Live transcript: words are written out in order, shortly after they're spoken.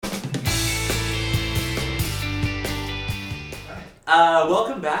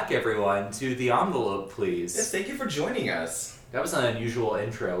Welcome back, everyone, to The Envelope, please. Yes, thank you for joining us. That was an unusual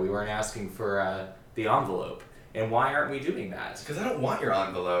intro. We weren't asking for The Envelope. And why aren't we doing that? Because I don't want your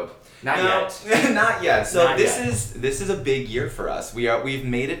envelope. Not yet. Not yet. So Not this yet. is a big year for us. We've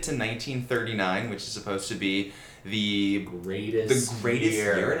made it to 1939, which is supposed to be the greatest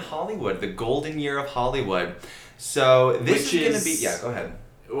year in Hollywood, the golden year of Hollywood. So this is going to be... Yeah, go ahead.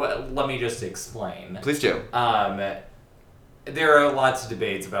 Well, let me just explain. Please do. There are lots of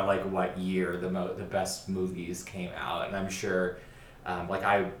debates about like what year the best movies came out, and I'm sure,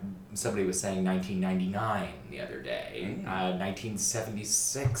 somebody was saying 1999 the other day.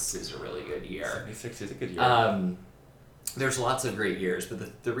 1976 is a really good year. 76 is a good year. There's lots of great years,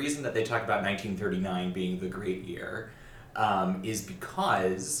 but the reason that they talk about 1939 being the great year is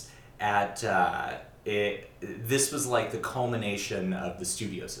because this was like the culmination of the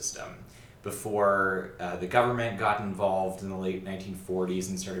studio system. Before the government got involved in the late 1940s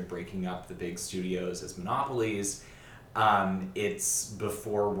and started breaking up the big studios as monopolies. It's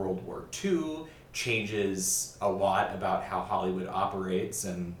before World War II, changes a lot about how Hollywood operates,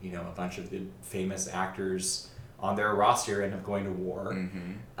 and a bunch of the famous actors on their roster end up going to war.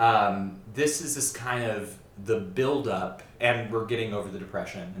 Mm-hmm. This is this kind of the build-up, and we're getting over the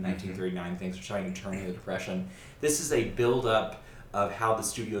Depression in 1939. Things are starting to turn to the Depression. This is a build-up of how the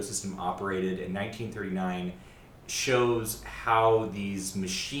studio system operated in 1939, shows how these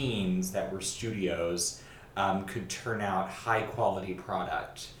machines that were studios could turn out high-quality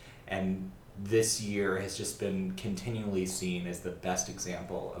product. And this year has just been continually seen as the best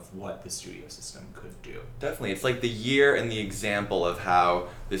example of what the studio system could do. Definitely. It's like the year and the example of how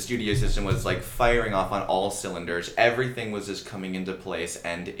the studio system was like firing off on all cylinders. Everything was just coming into place,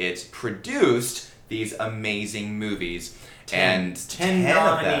 and it produced these amazing movies. 10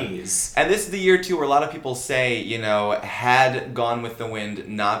 nominees. And this is the year, too, where a lot of people say, had Gone with the Wind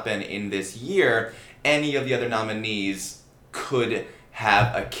not been in this year, any of the other nominees could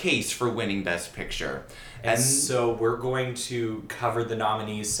have a case for winning Best Picture. And so we're going to cover the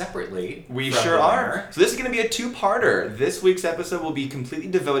nominees separately. We sure are. So this is going to be a two-parter. This week's episode will be completely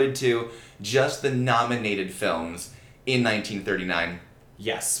devoted to just the nominated films in 1939.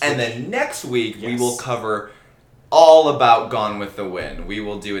 Yes. And then next week, we will cover all about Gone with the Wind. We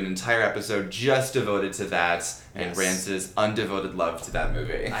will do an entire episode just devoted to that and Rance's undevoted love to that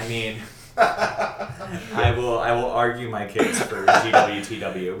movie. I mean, I will argue my case for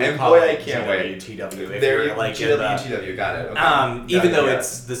GWTW. And boy, I can't wait. GWTW. There you go. GWTW, got it. Okay. Even though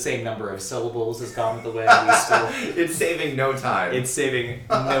it's the same number of syllables as Gone with the Wind, we still... It's saving no time. It's saving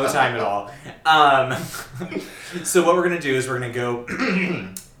no time at all. So what we're going to do is we're going to go...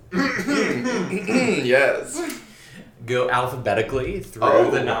 Yes. Go alphabetically through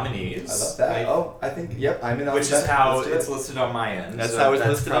the nominees. I love that. I think, I'm in alphabetical. Which is how it's listed on my end. That's how it's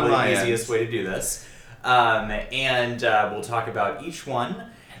listed on my end. That's probably the easiest way to do this. And we'll talk about each one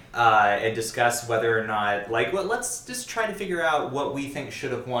and discuss whether or not, let's just try to figure out what we think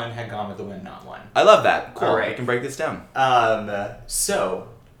should have won had Gone with the Wind not won. I love that. Cool. All right. We can break this down. So,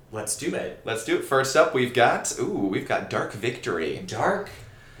 let's do it. Let's do it. First up, we've got Dark Victory. Dark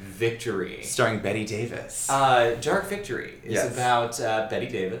Victory. Starring Bette Davis. Dark Victory is about Bette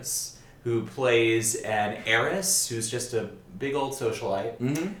Davis, who plays an heiress who's just a big old socialite,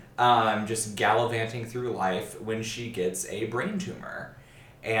 just gallivanting through life when she gets a brain tumor.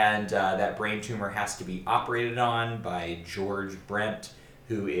 And that brain tumor has to be operated on by George Brent,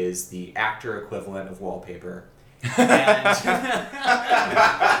 who is the actor equivalent of Wallpaper.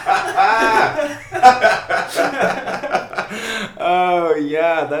 Oh,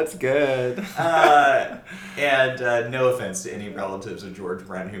 yeah, that's good. No offense to any relatives of George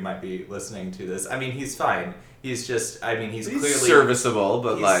Brent who might be listening to this. I mean, he's fine. He's clearly... serviceable,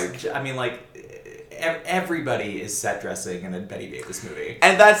 but everybody is set dressing in a Bette Davis movie.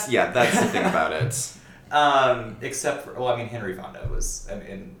 And that's the thing about it. Except for, Henry Fonda was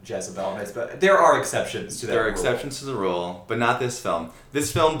in Jezebel, but there are exceptions to that rule. There are exceptions to the rule, but not this film.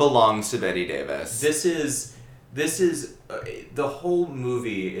 This film belongs to Bette Davis. This is the whole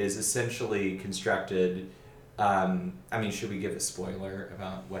movie is essentially constructed. Should we give a spoiler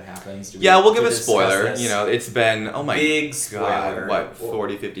about what happens? We'll give a spoiler. It's been, oh my big spoiler. God,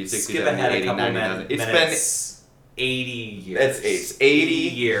 40, 50, 60, skip 70, ahead 80, a couple 90, minutes. 80 years. It's 80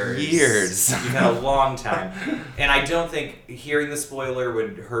 years. You've had a long time. And I don't think hearing the spoiler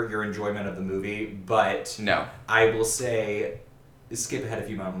would hurt your enjoyment of the movie, but no. I will say, skip ahead a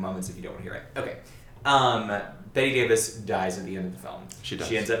few moments if you don't want to hear it. Okay. Bette Davis dies at the end of the film. She does.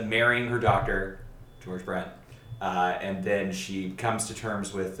 She ends up marrying her doctor, George Brent, And then she comes to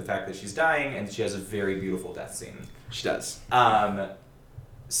terms with the fact that she's dying, and she has a very beautiful death scene. She does.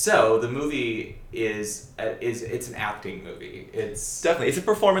 So the movie is it's an acting movie. It's a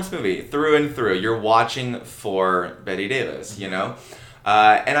performance movie through and through. You're watching for Bette Davis, you know?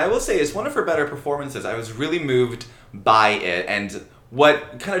 And I will say it's one of her better performances. I was really moved by it, and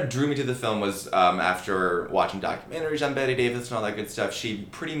what kind of drew me to the film was after watching documentaries on Bette Davis and all that good stuff, she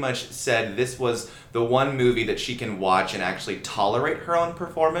pretty much said this was the one movie that she can watch and actually tolerate her own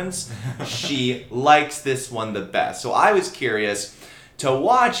performance. She likes this one the best. So I was curious to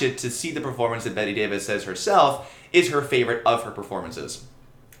watch it to see the performance that Bette Davis says herself is her favorite of her performances.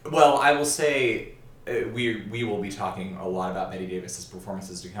 Well, I will say we will be talking a lot about Bette Davis's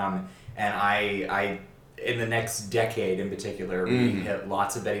performances to come, and I in the next decade in particular, we hit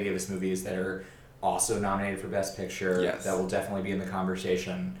lots of Bette Davis movies that are also nominated for Best Picture. Yes. That will definitely be in the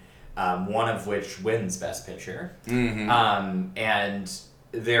conversation. One of which wins Best Picture. And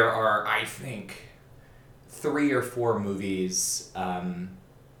there are, I think, 3 or 4 movies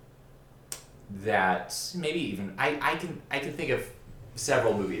that maybe even I can think of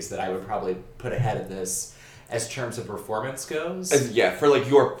several movies that I would probably put ahead of this as terms of performance goes. For like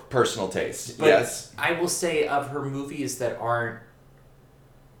your personal taste. But yes. I will say of her movies that aren't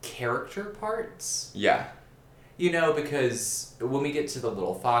character parts. Yeah. You know, because when we get to the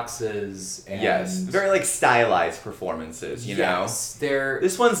Little Foxes and yes, very like stylized performances, you know.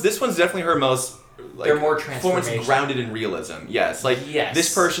 This one's definitely her most they're more performance grounded in realism. Yes, like yes.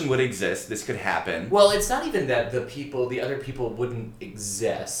 This person would exist. This could happen. Well, it's not even that the other people wouldn't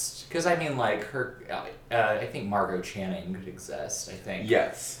exist. Because I mean, like her, I think Margot Channing could exist. I think.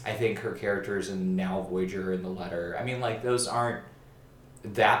 Yes. I think her characters in Now Voyager and The Letter. I mean, like those aren't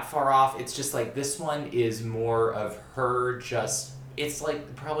that far off. It's just like this one is more of her just. It's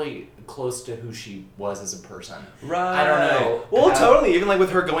like probably close to who she was as a person. Right. I don't know. Well, totally. Even like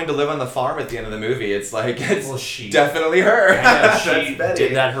with her going to live on the farm at the end of the movie, it's like definitely her. She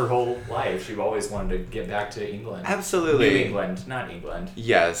did that her whole life. She always wanted to get back to England. Absolutely. New England, not England.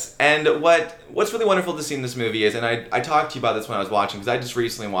 Yes. And what's really wonderful to see in this movie is, and I talked to you about this when I was watching, because I just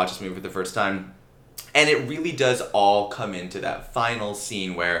recently watched this movie for the first time. And it really does all come into that final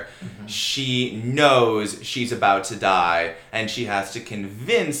scene where she knows she's about to die, and she has to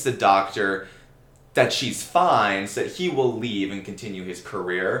convince the doctor that she's fine so that he will leave and continue his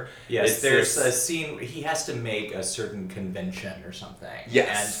career. Yes, there's a scene, he has to make a certain convention or something.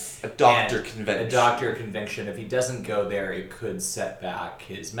 Yes, a doctor convention. A doctor convention. If he doesn't go there, it could set back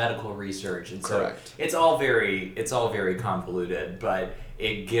his medical research. And correct. So it's all very convoluted, but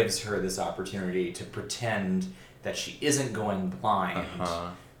it gives her this opportunity to pretend that she isn't going blind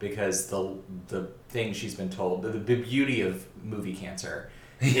because the thing she's been told, the beauty of movie cancer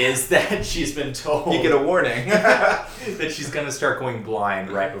is that she's been told you get a warning that she's going to start going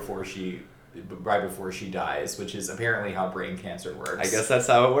blind right before she dies, which is apparently how brain cancer works. I guess that's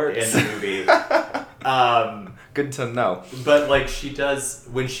how it works in the movie. Good to know. But like she does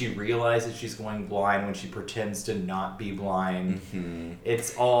when she realizes she's going blind, when she pretends to not be blind,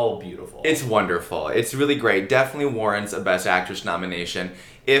 it's all beautiful. It's wonderful. It's really great. Definitely warrants a Best Actress nomination.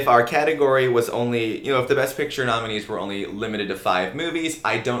 If our category was only, if the Best Picture nominees were only limited to 5 movies,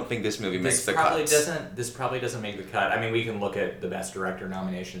 I don't think this movie makes the cut. This probably doesn't make the cut. I mean, we can look at the Best Director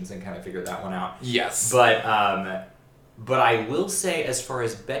nominations and kind of figure that one out. Yes. But I will say, as far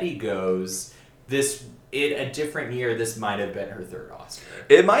as Betty goes, in a different year, this might have been her 3rd Oscar.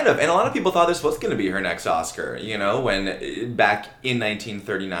 It might have. And a lot of people thought this was going to be her next Oscar. When back in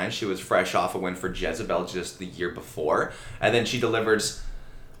 1939, she was fresh off a win for Jezebel just the year before. And then she delivers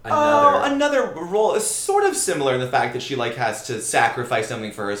another role is sort of similar in the fact that she has to sacrifice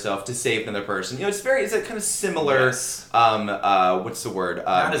something for herself to save another person. It's a kind of similar. Yes. What's the word?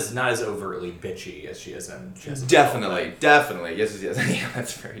 Not as overtly bitchy as she is in Jezebel. Definitely. Yes. Yeah,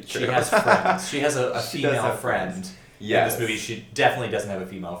 that's very true. She has friends. She has a female friend. Yes. In this movie, she definitely doesn't have a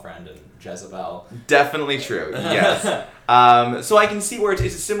female friend in Jezebel. Definitely true. Yes. So I can see where it's a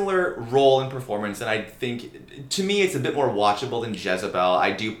similar role and performance, and I think to me it's a bit more watchable than Jezebel.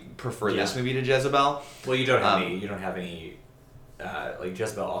 I do prefer this movie to Jezebel. Well, you don't have any.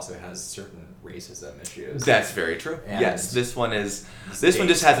 Jezebel also has certain racism issues. That's very true. Yes, this one just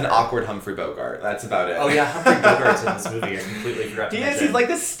has an awkward Humphrey Bogart. That's about it. Oh yeah, Humphrey Bogart's in this movie. I completely forgot to mention. He's like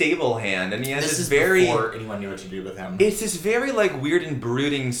this stable hand, and he has this very. Before anyone knew what to do with him. It's this very weird and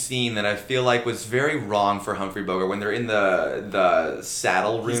brooding scene that I feel like was very wrong for Humphrey Bogart when they're in the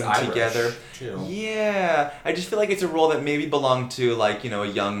saddle room together. Too. Yeah, I just feel like it's a role that maybe belonged to a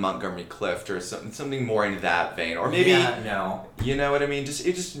young Montgomery Clift or something more in that vein, or maybe no. You know what I mean? It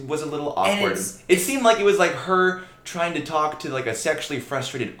just was a little awkward It seemed like it was like her trying to talk to like a sexually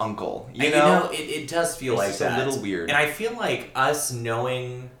frustrated uncle. You know, it does feel like just that. a little weird. And I feel like us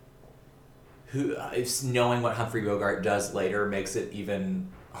knowing what Humphrey Bogart does later makes it even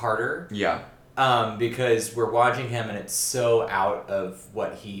harder. Yeah. Because we're watching him and it's so out of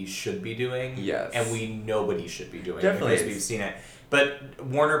what he should be doing. Yes. And we know what he should be doing. Definitely. Because we've seen it. But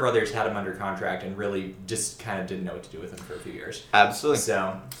Warner Brothers had him under contract and really just kind of didn't know what to do with him for a few years. Absolutely.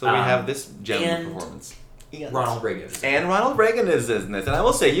 So we have this gem performance. Ronald Reagan. And Ronald Reagan is in this. And I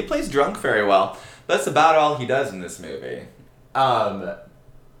will say, he plays drunk very well. That's about all he does in this movie.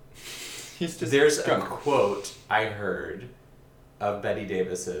 He's just There's drunk. a quote I heard of Betty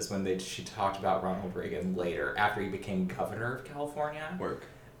Davis's when she talked about Ronald Reagan later, after he became governor of California.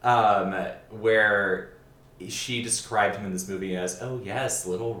 Where she described him in this movie as, oh yes,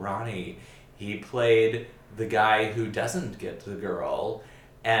 little Ronnie. He played the guy who doesn't get the girl.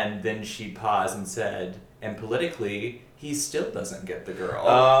 And then she paused and said, and politically, he still doesn't get the girl.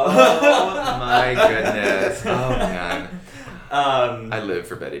 Oh my goodness. Oh man. I live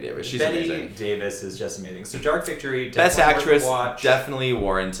for Betty Davis. She's amazing. Betty Davis is just amazing. So Dark Victory, Best actress, watch. definitely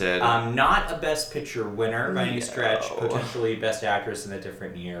warranted. Not a Best Picture winner by any stretch. No. Potentially Best Actress in a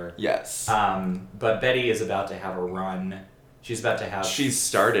different year. Yes. But Betty is about to have a run. She's about to have... She's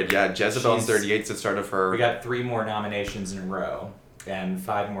started, yeah. Jezebel and 38's the start of her. We got 3 more nominations in a row. And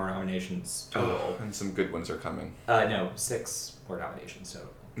 5 more nominations total. And some good ones are coming. No, 6 more nominations total.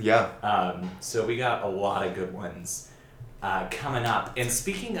 Yeah. So we got a lot of good ones coming up. And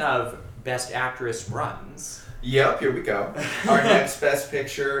speaking of Best Actress runs... Yep, here we go. Our next Best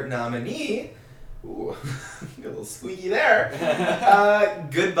Picture nominee... Ooh, a little squeaky there.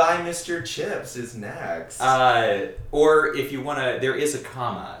 Goodbye, Mr. Chips is next. Or if you want to... There is a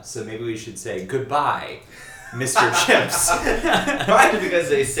comma, so maybe we should say goodbye, Mr. Chips. Probably because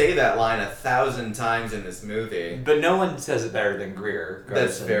they say that line 1,000 times in this movie. But no one says it better than Greer.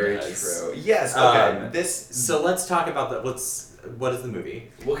 That's very does. true. Yes, okay. So let's talk about that. What is the movie?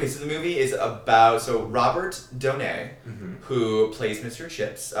 Okay, so the movie is about Robert Donay, who plays Mr.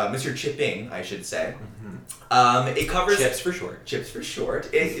 Chips, Mr. Chipping, I should say. It covers Chips for short. Chips for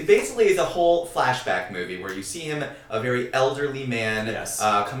short. It basically is a whole flashback movie where you see him, a very elderly man,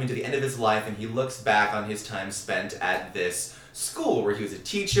 coming to the end of his life, and he looks back on his time spent at this school where he was a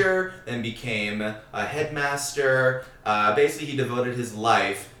teacher, then became a headmaster. Basically, he devoted his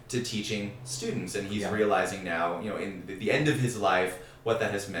life to teaching students, and he's realizing now, in the end of his life, what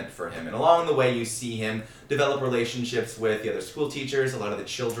that has meant for him. And along the way, you see him develop relationships with the other school teachers, a lot of the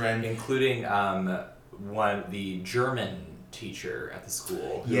children. Including the German teacher at the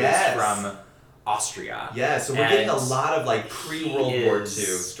school, who is from Austria. Yeah, so we're getting a lot of pre-World War II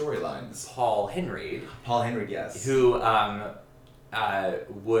storylines. Paul Henreid. Paul Henreid, yes. Who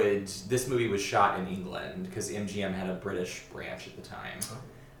this movie was shot in England, because MGM had a British branch at the time.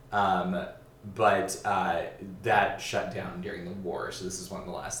 But that shut down during the war, so this is one of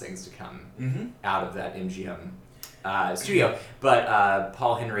the last things to come out of that MGM studio. But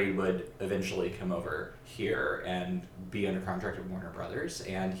Paul Henreid would eventually come over here and be under contract with Warner Brothers,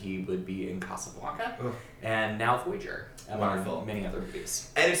 and he would be in Casablanca and now Voyager, among many other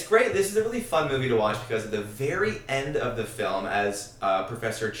movies. And it's great. This is a really fun movie to watch because at the very end of the film, as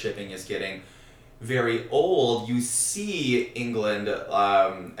Professor Chipping is getting very old, you see England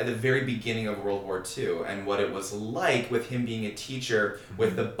at the very beginning of World War II and what it was like with him being a teacher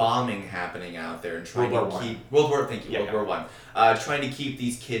with the bombing happening out there and trying to keep World War I, trying to keep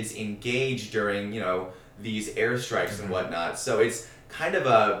these kids engaged during these airstrikes and whatnot. So it's kind of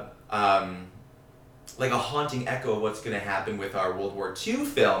a like a haunting echo of what's going to happen with our World War II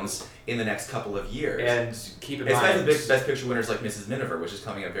films in the next couple of years. And keep in mind, especially Best Picture winners like Mrs. Miniver, which is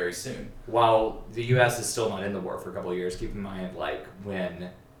coming up very soon. While the U.S. is still not in the war for a couple of years, keep in mind, when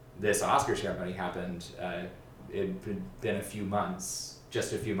this Oscar ceremony happened, it had been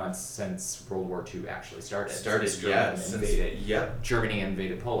just a few months since World War II actually started. Germany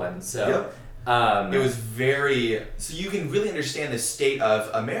invaded Poland. So. It was so you can really understand the state of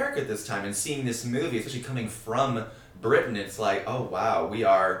America at this time, and seeing this movie, especially coming from Britain, it's like, oh wow,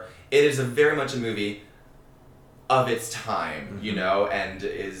 it is very much a movie of its time, and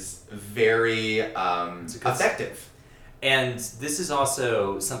is very effective. And this is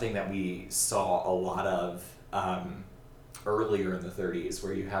also something that we saw a lot of earlier in the 30s,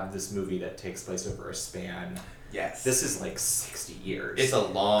 where you have this movie that takes place over a span. Yes. This is 60 years. It's a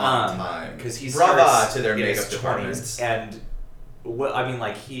long time. Because he Brava starts to their in makeup his 20s, departments. And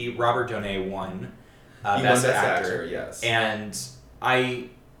Robert Donay won He won Best Actor, yes. And I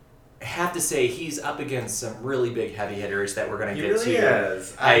have to say he's up against some really big heavy hitters that we're going to get to. He really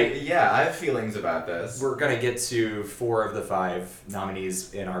is. I have feelings about this. We're going to get to 4 of the 5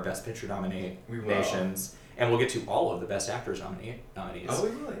 nominees in our Best Picture nominations. And we'll get to all of the Best Actors nominees. Oh, we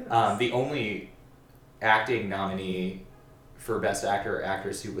will, yes. The only acting nominee for Best Actor or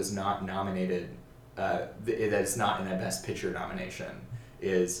Actress who was not nominated, that's not in a Best Picture nomination,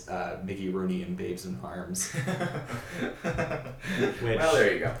 is Mickey Rooney in Babes in Arms. Well,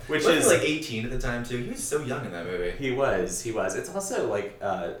 there you go. Which Wasn't is he like 18 at the time too? He was so young in that movie. He was. It's also like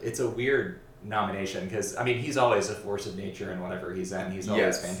it's a weird nomination because I mean he's always a force of nature and whatever he's in. He's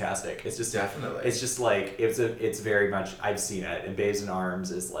always fantastic. It's just definitely. It's just like it's very much I've seen it. And Babes in Arms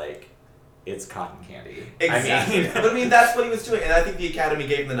is like. It's cotton candy. Exactly. But I mean, that's what he was doing. And I think the Academy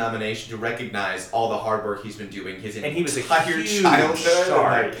gave him the nomination to recognize all the hard work he's been doing his entire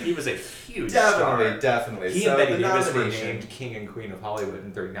childhood. He was a huge star. Definitely. He and Betty Davis were named King and Queen of Hollywood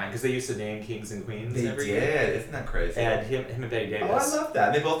in 1939 because they used to name kings and queens every year. Isn't that crazy? And him and Betty Davis. Oh, I love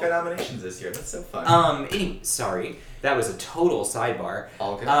that. They both got nominations this year. That's so fun. Sorry. That was a total sidebar.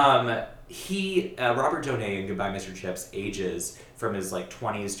 All good. Robert Downey in Goodbye Mr. Chips ages from his like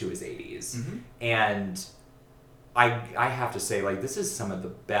 20s to his 80s. Mm-hmm. And I have to say like this is some of the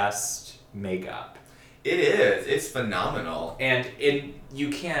best makeup. It is. It's phenomenal. And you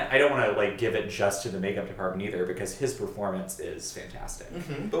can't I don't want to like give it just to the makeup department either because his performance is fantastic.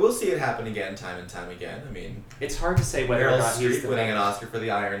 Mm-hmm. But we'll see it happen again time and time again. I mean, it's hard to say whether or not he's winning an Oscar for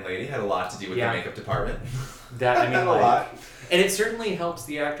The Iron Lady had a lot to do with the makeup department. A lot. And it certainly helps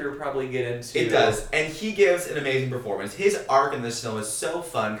the actor probably get into... It does. And he gives an amazing performance. His arc in this film is so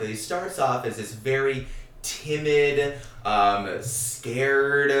fun because he starts off as this very timid,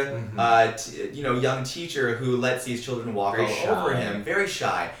 scared, young teacher who lets these children walk all over him. Very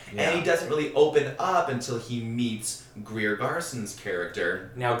shy. Yeah. And he doesn't really open up until he meets Greer Garson's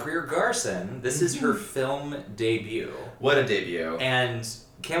character. Now, Greer Garson, this is her film debut. What a debut. And...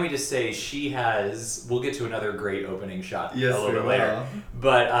 Can we just say we'll get to another great opening shot a little bit later.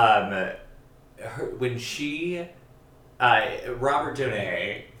 But Robert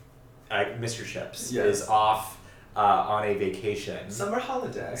Downey, Mr. Chips, is off on a vacation. Summer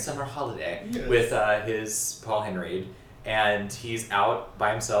holiday. Yes. With his Paul Henreid. And he's out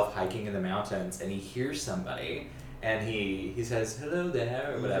by himself hiking in the mountains and he hears somebody and he says, "Hello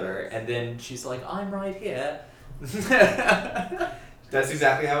there," or whatever. And then she's like, "I'm right here." That's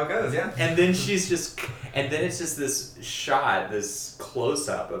exactly how it goes, yeah. And then it's just this shot, this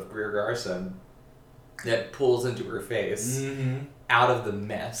close-up of Greer Garson that pulls into her face out of the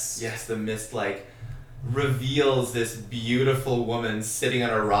mist. Yes, the mist, reveals this beautiful woman sitting on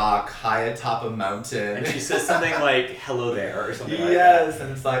a rock high atop a mountain. And she says something like, "Hello there," or something like that. Yes,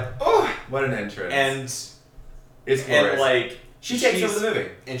 and it's like, oh, what an entrance. And it's glorious. And, she takes over the movie.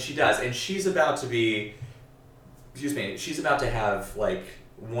 And she does. And she's about to have,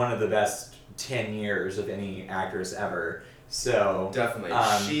 one of the best 10 years of any actress ever. So... Definitely.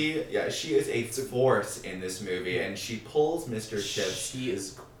 She is a force in this movie, and she pulls Mr. Chips... She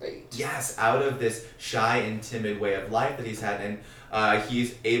is great. Yes, out of this shy and timid way of life that he's had, and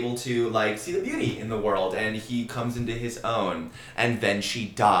he's able to, see the beauty in the world, and he comes into his own, and then she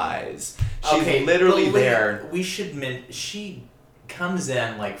dies. She's literally there. We should she comes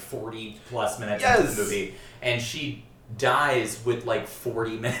in 40 plus minutes into the movie, and she dies with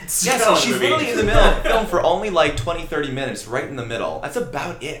 40 minutes. Yes, she's literally in the middle of the film for only 20-30 minutes, right in the middle. That's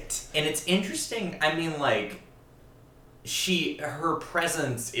about it. And it's interesting, I mean her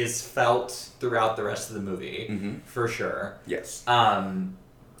presence is felt throughout the rest of the movie, for sure. Yes.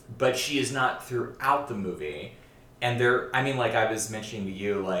 But she is not throughout the movie. And I was mentioning to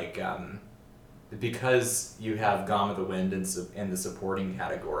you, because you have Gone with the Wind in the supporting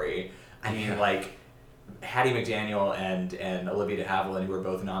category, Hattie McDaniel and Olivia de Havilland, who are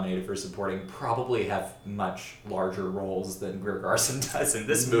both nominated for supporting, probably have much larger roles than Greer Garson does in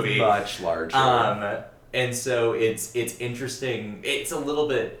this movie. Much larger. And so it's interesting. It's a little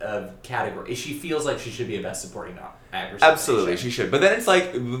bit of category. She feels like she should be a Best Supporting Actress. Absolutely, she should. But then it's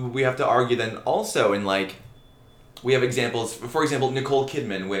we have to argue then also in we have examples, for example, Nicole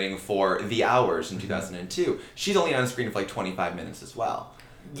Kidman winning for The Hours in 2002. She's only on screen for 25 minutes as well.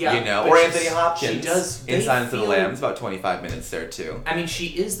 Yeah, or Anthony Hopkins in Silence of the Lambs, about 25 minutes there too. She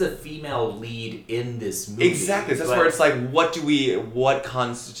is the female lead in this movie. Exactly. That's where it's what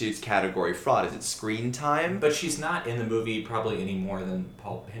constitutes category fraud? Is it screen time? But she's not in the movie probably any more than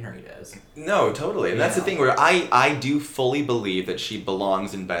Paul Henreid is. No, totally. And that's the thing where I do fully believe that she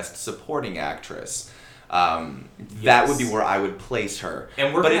belongs in Best Supporting Actress. That would be where I would place her.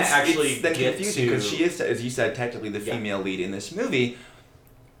 And we're going to actually it's then confusing because she is, as you said, technically the female lead in this movie.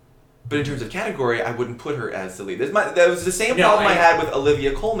 But in terms of category, I wouldn't put her as the lead. That was the same problem I had with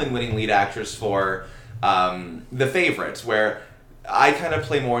Olivia Colman winning lead actress for The Favourite, where I kind of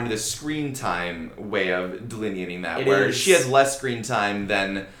play more into the screen time way of delineating that, she has less screen time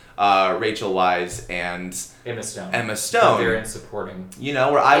than Rachel Weisz and Emma Stone. But they're in supporting. You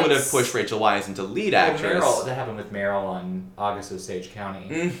know, where I would have pushed Rachel Weisz into lead actress. That happened with Meryl on August Osage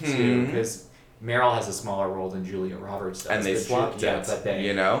County, too, because Meryl has a smaller role than Julia Roberts does. And they swapped it, but they,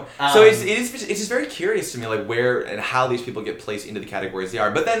 you know? So it's just very curious to me, like, where and how these people get placed into the categories they are.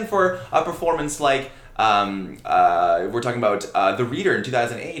 But then for a performance like, we're talking about The Reader in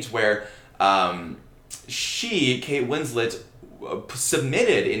 2008, where Kate Winslet,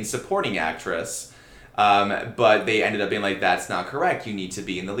 submitted in supporting actress, but they ended up being like, that's not correct, you need to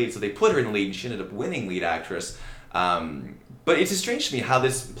be in the lead. So they put her in the lead and she ended up winning lead actress. But it's just strange to me how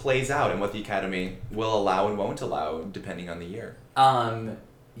this plays out and what the Academy will allow and won't allow depending on the year.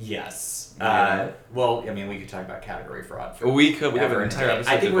 Yes. Well, I mean, we could talk about category fraud. We have an entire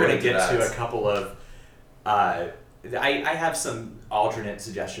episode. I think we're going to get to a couple of... I have some alternate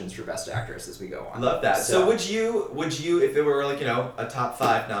suggestions for Best Actress as we go on. Love that. So would you, if there were like, a top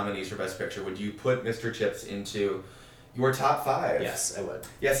 5 nominees for Best Picture, would you put Mr. Chips into your top 5? Yes, I would.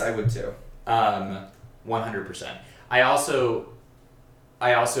 Yes, I would too. 100%. I also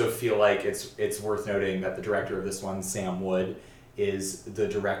feel like it's worth noting that the director of this one, Sam Wood, is the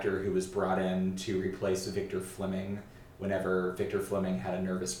director who was brought in to replace Victor Fleming whenever Victor Fleming had a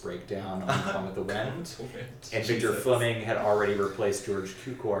nervous breakdown on Gone with the Wind. And Victor Fleming had already replaced George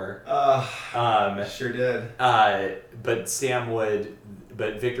Cukor. Sure did. But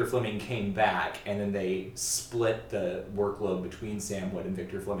Victor Fleming came back, and then they split the workload between Sam Wood and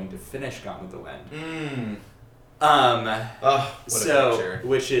Victor Fleming to finish Gone with the Wind.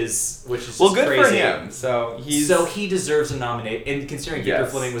 Which is well, good crazy. for him. So he deserves a nomination. And considering Victor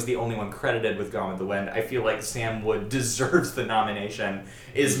Fleming was the only one credited with Gone with the Wind, I feel like Sam Wood deserves the nomination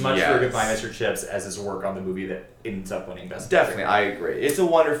as much for Goodbye Mr. Chips as his work on the movie that ends up winning Best Picture. Definitely, I agree. It's a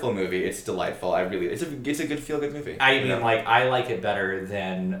wonderful movie. It's delightful. It's a good feel-good movie. I like it better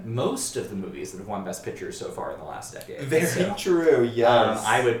than most of the movies that have won Best Picture so far in the last decade. Very true. Yes.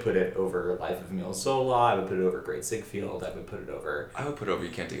 I would put it over Life of Emile Zola. I would put it over Great Ziegfeld. I would put it over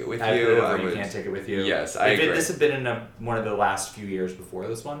You Can't Take It With You. I would put it over You Can't Take It With You. Yes, I agree. If this had been in one of the last few years before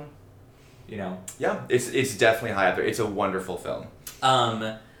this one, Yeah, it's definitely high up there. It's a wonderful film.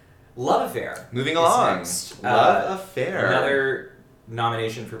 Love Affair. Moving along. Love Affair. Another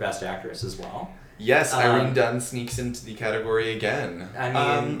nomination for Best Actress as well. Yes, Irene Dunne sneaks into the category again.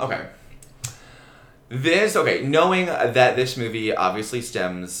 Okay. Knowing that this movie obviously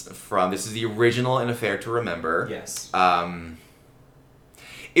stems from, this is the original An Affair to Remember. Yes.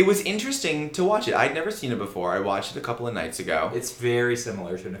 It was interesting to watch it. I'd never seen it before. I watched it a couple of nights ago. It's very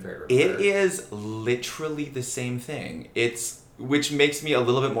similar to An Affair to Remember. It is literally the same thing. Which makes me a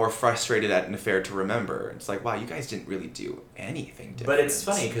little bit more frustrated at An Affair to Remember. It's like, wow, you guys didn't really do anything different. But it's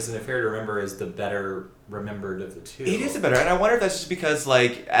funny, because An Affair to Remember is the better remembered of the two. It is the better, and I wonder if that's just because,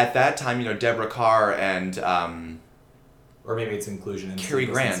 like, at that time, Deborah Carr and... or maybe it's inclusion in Cary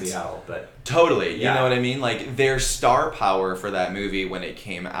Grant. Seattle, but... Totally, you know what I mean? Like, their star power for that movie when it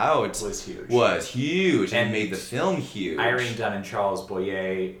came out... Was huge, and made the film huge. Irene Dunne and Charles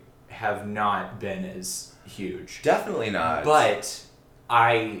Boyer have not been as... huge. Definitely not. But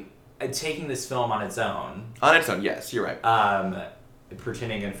taking this film on its own. On its own, yes, you're right.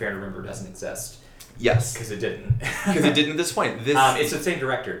 Pretending An Affair to Remember doesn't exist. Yes. Because it didn't. Because it didn't at this point. It's the same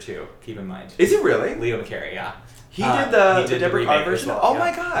director, too, keep in mind. Is it really? Leo McCarey, yeah. He did the Deborah Carr version? Well, oh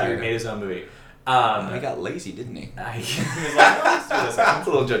my god. He made his own movie. He got lazy, didn't he? He was like, let's do this. It's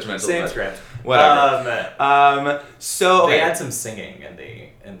a little judgmental. Same script. Whatever. So they had some singing in the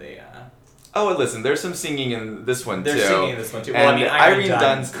Oh, and listen, there's some singing in this one, too. There's singing in this one, too. Well, I mean, Irene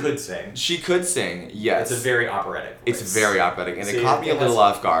Dunne could sing. She could sing, yes. It's a very operatic voice. It's very operatic, and it caught me a little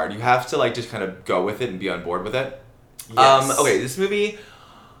off guard. You have to, just kind of go with it and be on board with it. Yes. This movie,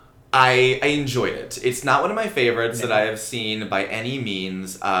 I enjoyed it. It's not one of my favorites that I have seen by any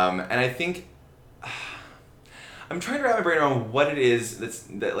means, and I think... I'm trying to wrap my brain around what it is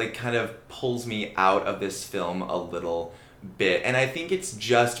that kind of pulls me out of this film a little bit, and I think it's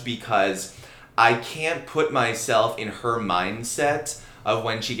just because I can't put myself in her mindset of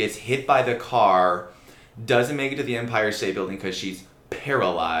when she gets hit by the car, doesn't make it to the Empire State Building because she's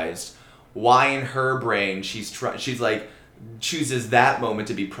paralyzed. Why in her brain she's chooses that moment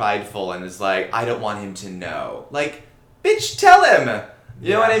to be prideful and is like, I don't want him to know. Like, bitch, tell him.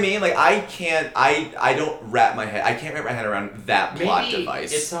 You know what I mean? Like, I can't wrap my head around that plot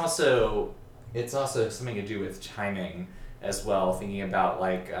device. It's also something to do with timing as well, thinking about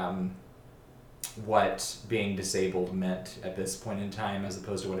what being disabled meant at this point in time as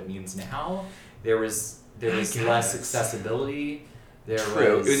opposed to what it means now. There was less accessibility.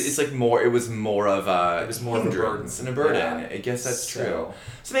 True. It's like more. It was more of a. It was more of a burden. And a burden. Yeah. I guess that's true.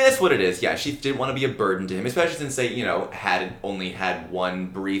 So maybe that's what it is. Yeah, she didn't want to be a burden to him, especially since they, had only had one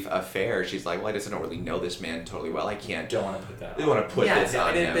brief affair. She's like, well, I just don't really know this man totally well. I can't. Don't want to put that. They want to put this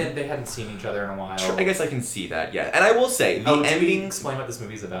on him. They hadn't seen each other in a while. True, I guess I can see that. Yeah, and I will say the ending. ending. Can you explain what this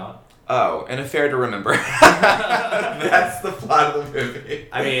movie's about? Oh, an affair to remember. That's the plot of the movie.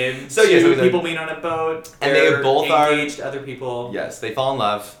 I mean, so two people meet on a boat, and they both engaged other people. Yes, they fall in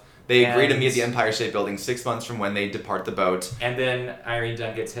love. They agree to meet at the Empire State Building 6 months from when they depart the boat. And then Irene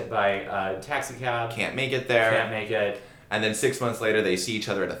Dunn gets hit by a taxi cab. Can't make it there. Can't make it. And then 6 months later, they see each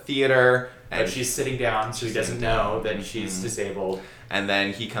other at a theater. And she's sitting down, so he doesn't know that she's disabled. And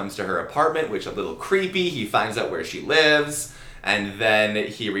then he comes to her apartment, which is a little creepy. He finds out where she lives. And then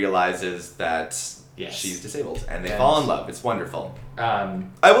he realizes that she's disabled. And they fall in love. It's wonderful. I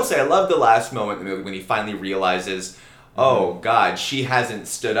will say, I love the last moment in the movie when he finally realizes, oh, God, she hasn't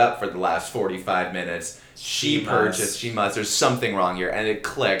stood up for the last 45 minutes. She must. There's something wrong here. And it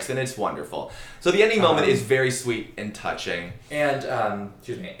clicks, and it's wonderful. So the ending moment is very sweet and touching. And,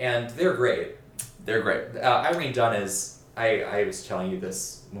 and they're great. They're great. Irene Dunn is, I was telling you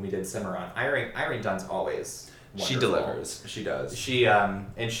this when we did Cimarron. Irene Dunn's always wonderful. She delivers. She does.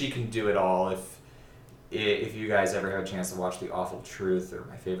 And she can do it all. If you guys ever have a chance to watch The Awful Truth or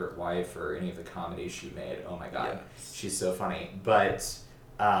My Favorite Wife or any of the comedies she made, oh my God, she's so funny. But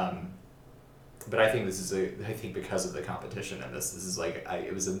I think because of the competition in this is like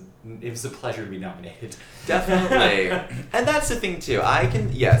it was a pleasure to be nominated. Definitely. And that's the thing too. I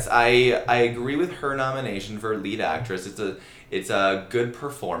agree with her nomination for lead actress. It's a good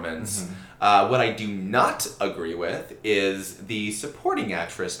performance. Mm-hmm. What I do not agree with is the supporting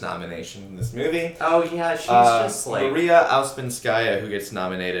actress nomination in this movie. Oh yeah, she's just like Maria Ouspenskaya, who gets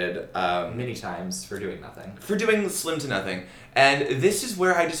nominated many times for doing nothing. For doing slim to nothing. And this is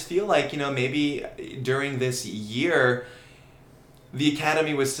where I just feel like, maybe during this year, the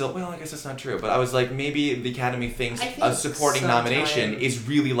Academy was still, well, I guess that's not true, but I was like, maybe the Academy thinks a supporting nomination is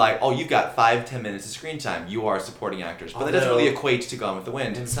really like, oh, you've got 5-10 minutes of screen time. You are a supporting actress. But that doesn't really equate to Gone with the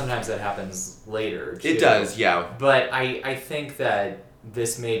Wind. And sometimes that happens later, too. It does, yeah. But I think that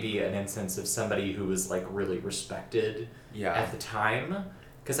this may be an instance of somebody who was, like, really respected at the time.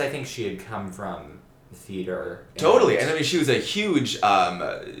 Because I think she had come from theater. Totally. And I mean, she was a huge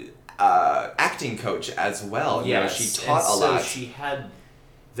acting coach as well. Yes. She taught a lot. So she had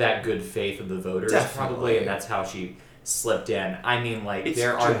that good faith of the voters, probably, and that's how she slipped in. I mean, like,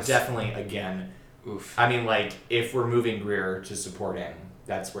 there are definitely, again, I mean, like, if we're moving Greer to supporting,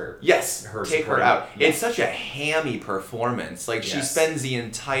 that's where take her out. Yeah. It's such a hammy performance. Like, she spends the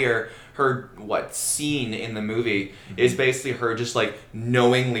entire scene in the movie is basically her just like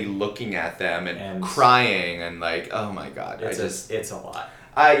knowingly looking at them and crying and like, oh my God, it's a lot.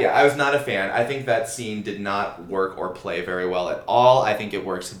 I was not a fan. I think that scene did not work or play very well at all. I think it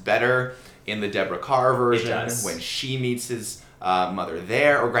works better in the Deborah Carr version when she meets his mother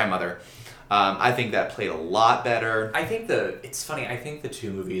there, or grandmother. I think that played a lot better. It's funny, I think the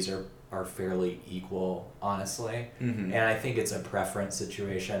two movies are fairly equal, honestly. Mm-hmm. And I think it's a preference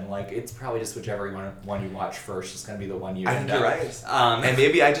situation. Like, it's probably just whichever one you watch first is going to be the one you end up. You're right. And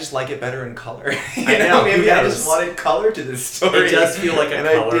maybe I just like it better in color. I know, maybe I just wanted color to this story. It does feel like a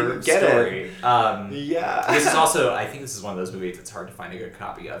color story. This is also, I think this is one of those movies that's hard to find a good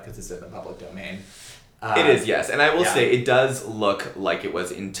copy of because it's in the public domain. It is, yes. And I will say, it does look like it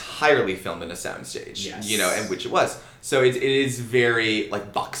was entirely filmed in a soundstage. Yes. And which it was. So it is very,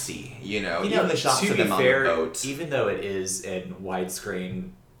 like, boxy, Even the shots of them on the boat. Even though it is in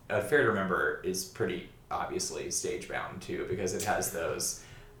widescreen, Fair to Remember is pretty obviously stage-bound, too, because it has those...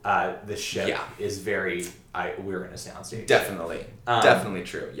 the ship is very... we're in a soundstage. Definitely. Definitely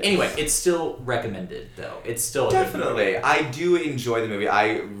true. Yes. Anyway, it's still recommended, though. It's still a definitely. Good movie. I do enjoy the movie.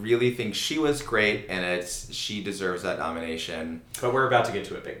 I really think she was great, and she deserves that nomination. But we're about to get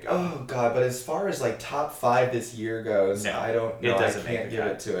to a big go. Oh, God. But as far as, like, top 5 this year goes, no, I don't know. I can't give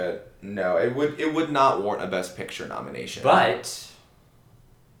it to it. No, it would not warrant a Best Picture nomination. But...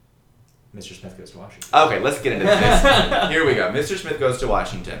 Mr. Smith Goes to Washington. Okay, let's get into this. Here we go. Mr. Smith Goes to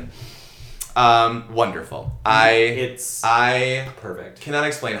Washington. Wonderful. I perfect. Cannot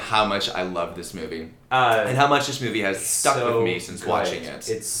explain how much I love this movie. And how much this movie has stuck with me since watching it.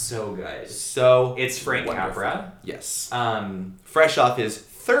 It's so good. It's Frank wonderful. Capra. Yes. Fresh off his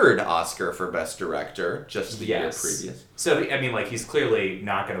 3rd Oscar for Best Director, just the year previous. So, I mean, like, he's clearly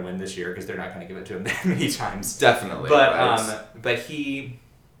not going to win this year because they're not going to give it to him that many times. Definitely. But he...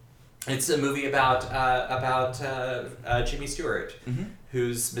 It's a movie about Jimmy Stewart,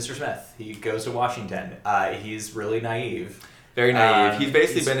 who's Mr. Smith. He goes to Washington. He's really naive. Very naive. He's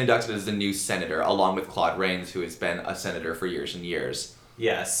basically been inducted as the new senator, along with Claude Rains, who has been a senator for years and years.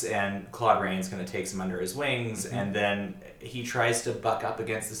 Yes, and Claude Rains kind of takes him under his wings, and then he tries to buck up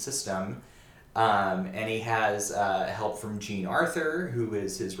against the system. And he has help from Jean Arthur, who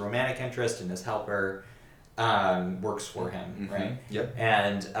is his romantic interest and his helper, works for him, right? Yep.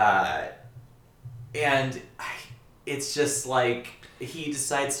 And it's just like he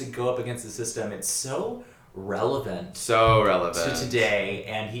decides to go up against the system. It's so relevant. To today,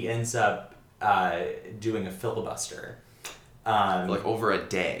 and he ends up doing a filibuster. For over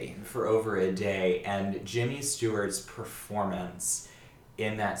a day. And Jimmy Stewart's performance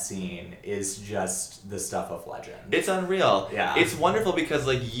in that scene is just the stuff of legend. It's unreal. Yeah. It's wonderful because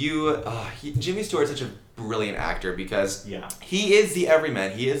Jimmy Stewart's such a brilliant actor because he is the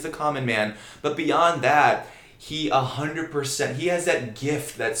everyman, he is the common man, but beyond that, he 100%, he has that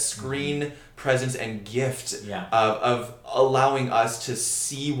gift, that screen presence and gift of allowing us to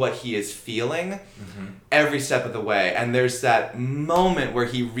see what he is feeling every step of the way. And there's that moment where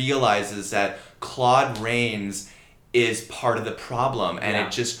he realizes that Claude Rains is part of the problem, and it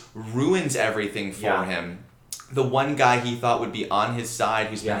just ruins everything for him. The one guy he thought would be on his side,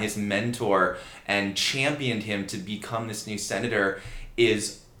 who's been his mentor and championed him to become this new senator,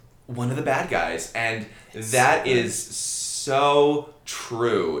 is one of the bad guys. And that is so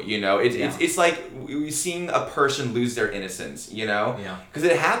true, you know? It's like seeing a person lose their innocence, you know? Yeah. Because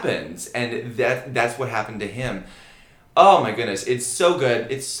it happens, and that's what happened to him. Oh my goodness, it's so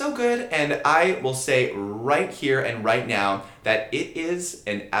good. It's so good, and I will say right here and right now that it is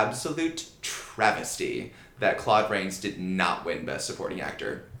an absolute travesty that Claude Rains did not win Best Supporting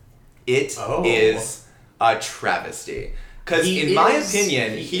Actor. It is a travesty. Because in my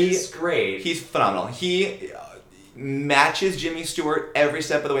opinion, he is great. He's phenomenal. He matches Jimmy Stewart every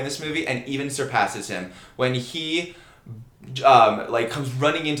step of the way in this movie and even surpasses him. When he comes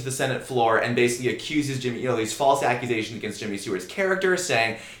running into the Senate floor and basically accuses Jimmy, these false accusations against Jimmy Stewart's character,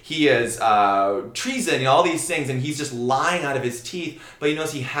 saying he is treason, all these things, and he's just lying out of his teeth, but he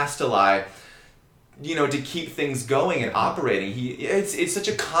knows he has to lie, to keep things going and operating. It's such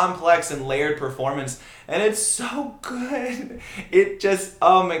a complex and layered performance, and it's so good. It just,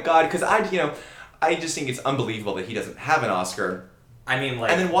 oh my God, because I just think it's unbelievable that he doesn't have an Oscar. I mean,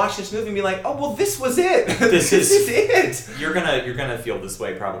 and then watch this movie and be like, oh, well, this was it. This is it. You're gonna feel this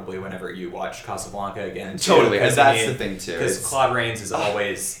way probably whenever you watch Casablanca again. Totally, and that's the thing too. Because Claude Rains is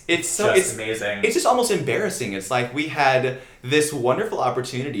always it's amazing. It's just almost embarrassing. It's like we had this wonderful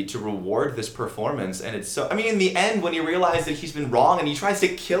opportunity to reward this performance, and it's so. I mean, in the end, when he realized that he's been wrong and he tries to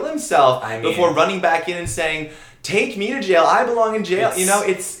kill himself before running back in and saying, take me to jail. I belong in jail.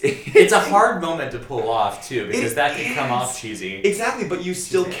 It's a hard moment to pull off too, because that can come off cheesy. Exactly, but you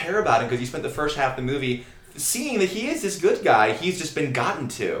still care about him because you spent the first half of the movie seeing that he is this good guy. He's just been gotten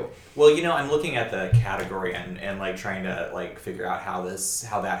to. Well, I'm looking at the category and trying to figure out how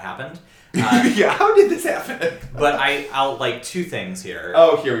that happened. How did this happen? But I'll two things here.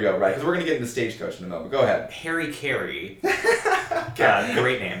 Oh, here we go. Right, because we're gonna get into Stagecoach in a moment. Go ahead. Harry Carey,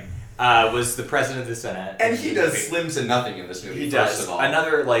 great name. Was the president of the Senate. And he does slim to nothing in this movie, first of all.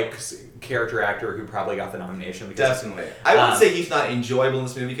 Another, character actor who probably got the nomination. Definitely. I would say he's not enjoyable in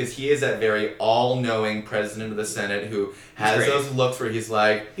this movie because he is that very all-knowing president of the Senate who has those looks where he's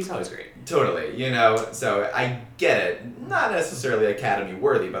like... He's always great. Totally. So I get it. Not necessarily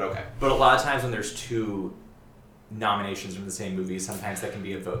Academy-worthy, but okay. But a lot of times when there's two nominations from the same movie, sometimes that can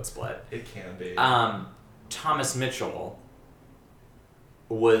be a vote split. It can be. Thomas Mitchell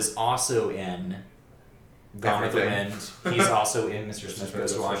was also in Gone with the Wind. He's also in Mr. Smith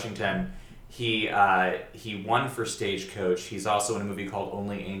Goes to Washington. He won for Stagecoach. He's also in a movie called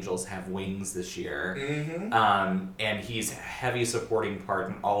Only Angels Have Wings this year. Mm-hmm. And he's a heavy supporting part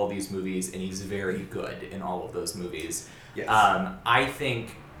in all of these movies, and he's very good in all of those movies. Yes. I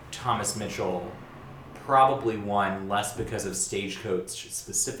think Thomas Mitchell probably won less because of Stagecoach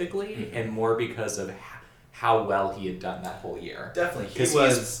specifically, and more because of how well he had done that whole year. Definitely. Because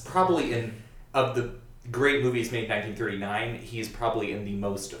he's probably of the great movies made in 1939, he's probably in the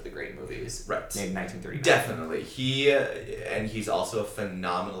most of the great movies made in 1939. Definitely. He's also a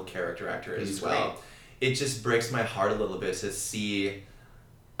phenomenal character actor as well. Great. It just breaks my heart a little bit to see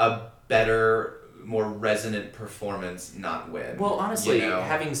a better, more resonant performance not win. Well, honestly,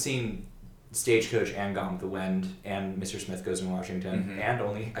 having seen Stagecoach and Gone with the Wind and Mr. Smith Goes to Washington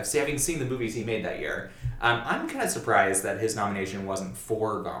and having seen the movies he made that year, I'm kind of surprised that his nomination wasn't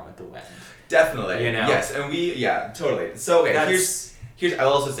for Gone with the Wind. Definitely. Yes, and totally. So okay, I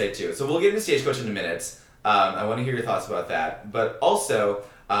will also say too. So we'll get into Stagecoach in a minute. I want to hear your thoughts about that. But also,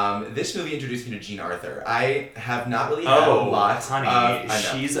 this movie introduced me to Jean Arthur. I have not really had a lot. Honey,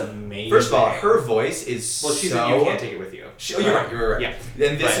 she's amazing. First of all, her voice is she's so... You Can't Take It With You. You're right. Yeah.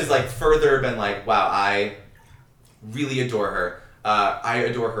 And this is like further been like, wow, I really adore her. I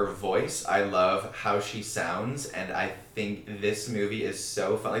adore her voice. I love how she sounds, and I think this movie is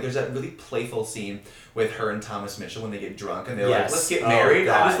so fun. Like, there's that really playful scene with her and Thomas Mitchell when they get drunk and they're like, let's get married.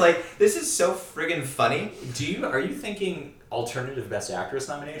 I was like, this is so friggin' funny. Are you thinking alternative Best Actress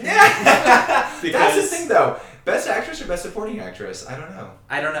nomination? Yeah. That's the thing, though. Best Actress or Best Supporting Actress? I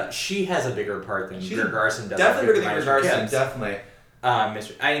don't know. She has a bigger part than Greer Garson does. Definitely bigger than Greer Garson. Definitely.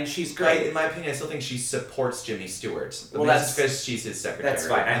 And she's great. In my opinion, I still think she supports Jimmy Stewart. Well, that's because she's his secretary. That's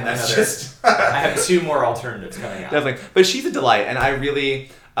fine. And that's just. I have two more alternatives coming out. Definitely, but she's a delight, and I really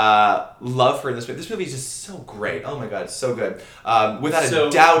love her in this movie. This movie is just so great. Oh my god, it's so good. Without a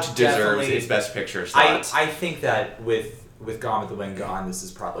doubt, deserves its Best Picture slot. I think that with Gone with the Wind Gone, this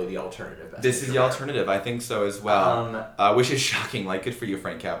is probably the alternative. This is the alternative. I think so as well. Which is shocking. Like, good for you,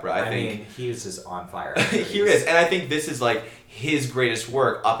 Frank Capra. I think he is just on fire. He is, and I think this is like his greatest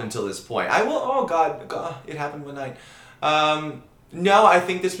work up until this point. Oh god, it happened one night. No, I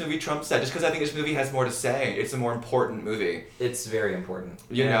think this movie trumps that, just because I think this movie has more to say. It's a more important movie. It's very important.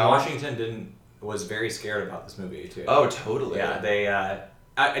 You know, Washington was very scared about this movie too. Oh, totally. Yeah, they.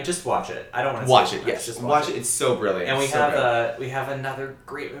 I just watch it. I don't want to watch it. Yes, just watch it. It's so brilliant. And we have another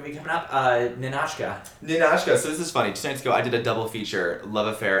great movie coming up, Ninotchka. Ninotchka. So this is funny. 2 nights ago, I did a double feature: Love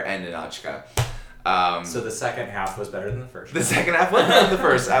Affair and Ninotchka. So the second half was better than the first. The second half was better than the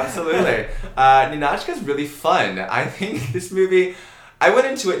first, absolutely. Ninotchka is really fun. I think this movie, I went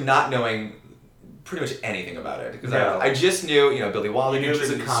into it not knowing pretty much anything about it because I just knew, Billy Wilder, it was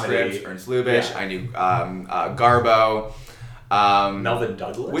a comedy. Script, Ernst Lubitsch. Yeah. I knew Garbo. Melvin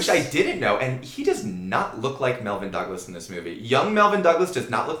Douglas? Which I didn't know, and he does not look like Melvin Douglas in this movie. Young Melvin Douglas does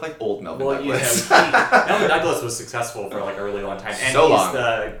not look like old Melvin Douglas. Melvin Douglas was successful for like a really long time. And he's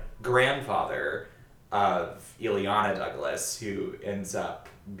the grandfather of Ileana Douglas, who ends up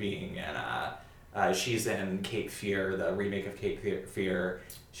being in she's in Cape Fear, the remake of Cape Fear.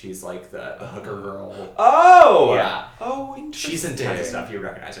 She's like the hooker girl. Oh! Yeah. Oh, interesting. She's in tons of stuff. You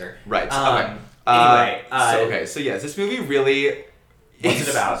recognize her. Right. Okay. Anyway. So yes, this movie really... What's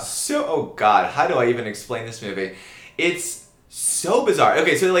it about? Oh god, how do I even explain this movie? It's so bizarre.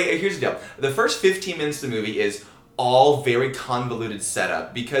 Okay, so here's the deal. The first 15 minutes of the movie is all very convoluted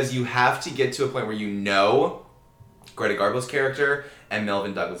setup because you have to get to a point where you know Greta Garbo's character and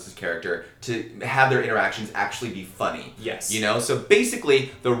Melvin Douglas's character to have their interactions actually be funny. Yes. So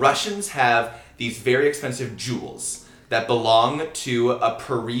basically the Russians have these very expensive jewels that belong to a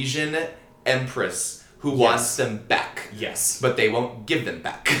Parisian empress who wants them back. Yes. But they won't give them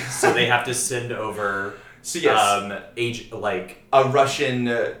back. So they have to send over a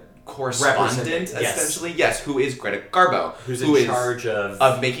Russian correspondent, essentially. Yes, who is Greta Garbo. Who's in charge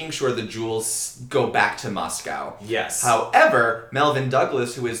of making sure the jewels go back to Moscow. Yes. However, Melvin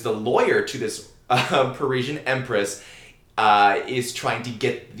Douglas, who is the lawyer to this Parisian empress, is trying to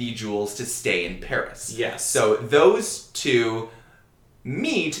get the jewels to stay in Paris. Yes. So those two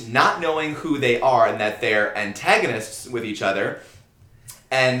meet, not knowing who they are and that they're antagonists with each other,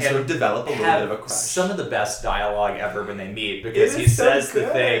 and sort of develop a little bit of a crush. Some of the best dialogue ever when they meet, because he says the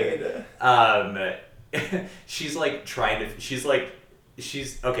thing. She's like trying to. She's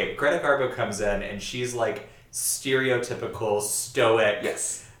okay. Greta Garbo comes in and she's like stereotypical stoic.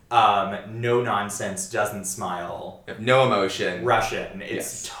 Yes. No nonsense, doesn't smile. No emotion. Russian.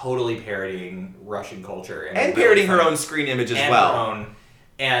 It's totally parodying Russian culture. And parodying her own screen image as well.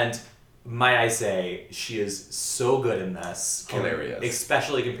 And might I say, she is so good in this. Hilarious.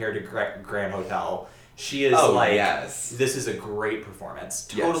 Especially compared to Grand Hotel. She is this is a great performance.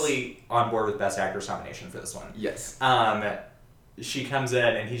 Totally on board with Best Actress nomination for this one. Yes. She comes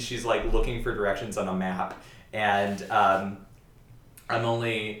in and she's like looking for directions on a map. And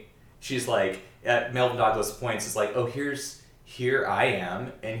she's like, Melvin Douglas points, is like, oh, here I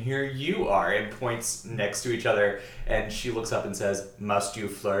am, and here you are, and points next to each other, and she looks up and says, must you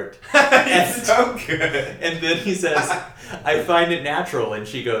flirt? It's so good. And then he says, I find it natural, and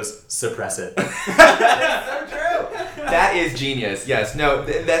she goes, suppress it. That's so true. That is genius. Yes. No,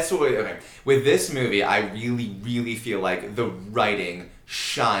 that's what okay. With this movie, I really, really feel like the writing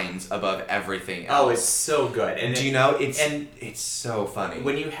shines above everything else. Oh, it's so good. And do you know, it's so funny.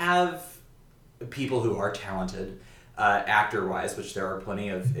 When you have people who are talented, actor-wise, which there are plenty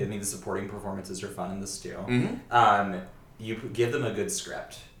of, the supporting performances are fun in this too. Mm-hmm. You give them a good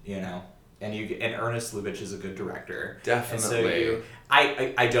script, and Ernest Lubitsch is a good director. Definitely. And so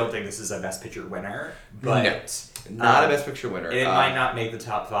I don't think this is a Best Picture winner, but not a Best Picture winner. It might not make the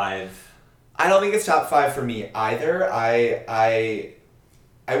top 5. I don't think it's top 5 for me either. I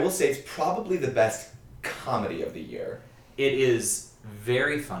will say it's probably the best comedy of the year. It is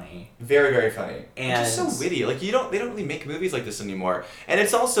very funny. Very, very funny. And it's just so witty. Like, they don't really make movies like this anymore. And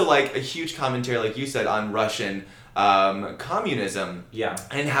it's also, like, a huge commentary, like you said, on Russian communism. Yeah.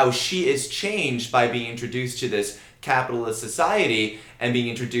 And how she is changed by being introduced to this capitalist society and being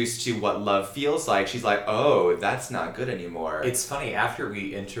introduced to what love feels like. She's like, oh, that's not good anymore. It's funny, after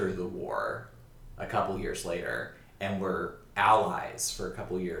we enter the war a couple years later, and we're allies for a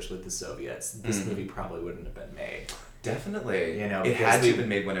couple years with the Soviets, this movie probably wouldn't have been made. Definitely. You know, it had to have been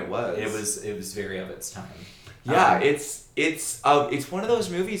made when it was. It was very of its time. Yeah, it's one of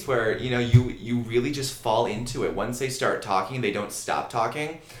those movies where, you know, you really just fall into it. Once they start talking, they don't stop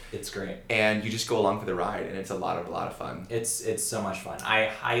talking. It's great. And you just go along for the ride, and it's a lot of fun. It's so much fun. I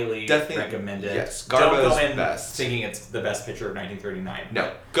highly recommend it. Yes, Don't Garbo's go in best. thinking it's the best picture of 1939.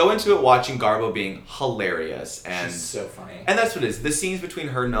 No, go into it watching Garbo being hilarious, and she's so funny. And that's what it is. The scenes between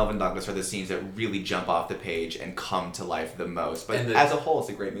her and Melvin Douglas are the scenes that really jump off the page and come to life the most. But as a whole, it's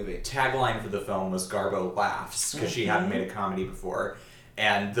a great movie. Tagline for the film was Garbo laughs, because she hadn't made a comedy before,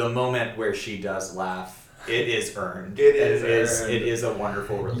 and the moment where she does laugh, it is earned. It is a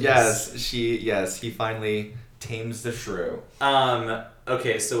wonderful release. Yes, he finally tames the shrew.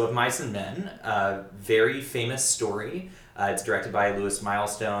 Okay, so of Mice and Men, very famous story. It's directed by Louis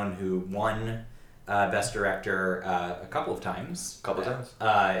Milestone, who won Best Director a couple of times.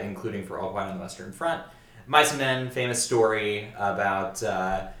 Including for All Quiet on the Western Front. Mice and Men, famous story about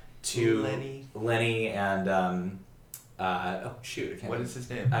Lenny and oh shoot, I can't. What is his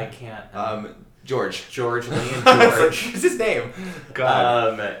name? I can't. George, Lenny and George. What's his name?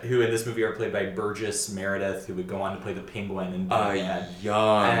 God. Who in this movie are played by Burgess Meredith, who would go on to play the Penguin in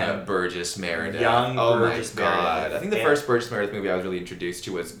young Burgess Meredith. Young Burgess God. I think the first Burgess Meredith movie I was really introduced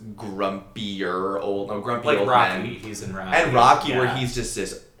to was Grumpy Old Rocky. Man. He's in Rocky. And Rocky, where he's just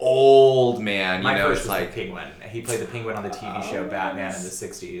this old man. My first it's was like the Penguin. He played the Penguin on the TV show Batman in the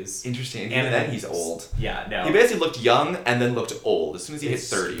 60s. Interesting. And then he's old. Yeah, no. He basically looked young and then looked old. As soon as he hit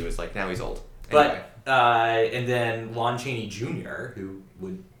 30, he was like, now he's old. Anyway. But and then Lon Chaney Jr., who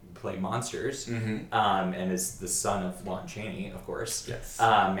would play Monsters, and is the son of Lon Chaney, of course. Yes.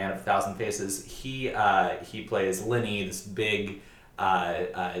 Man of a Thousand Faces. He plays Lenny, this big,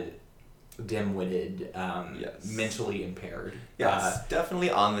 dim-witted, mentally impaired. Yes, definitely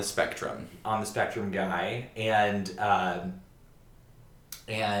on the spectrum. Guy,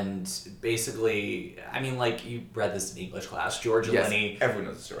 and basically, I mean, like, you read this in English class. George and Lenny, everyone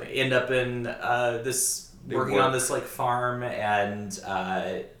knows the story, end up in working on this like farm, and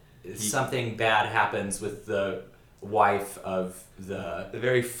something bad happens with the wife of the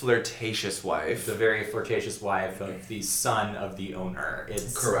very flirtatious wife. The very flirtatious wife of the son of the owner.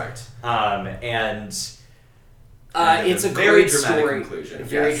 It's correct. It's a very great dramatic story. conclusion.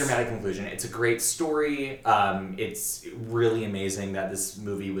 Very dramatic conclusion. It's a great story. It's really amazing that this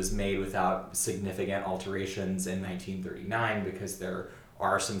movie was made without significant alterations in 1939, because there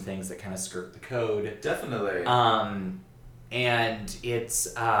are some things that kind of skirt the code. Definitely. And it's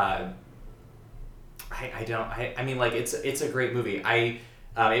it's a great movie.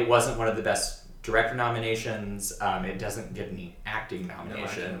 It wasn't one of the best director nominations. It doesn't get any acting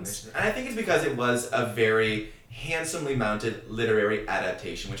nominations. And I think it's because it was a very handsomely mounted literary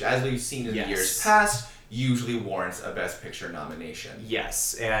adaptation, which, as we've seen in the years past, usually warrants a Best Picture nomination.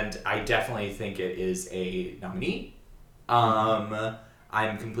 Yes, and I definitely think it is a nominee. I'm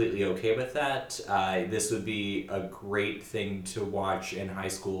completely okay with that. This would be a great thing to watch in high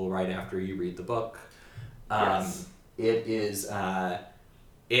school right after you read the book. Yes. It is...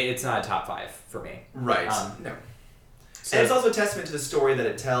 it's not a top 5 for me. Right. No. So, and it's also a testament to the story that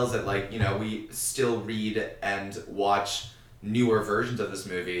it tells, that, like, you know, we still read and watch newer versions of this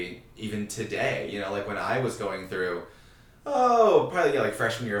movie even today. You know, like when I was going through, probably like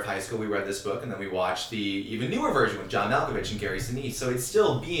freshman year of high school, we read this book, and then we watched the even newer version with John Malkovich and Gary Sinise. So it's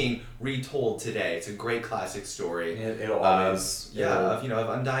still being retold today. It's a great classic story. It'll always... of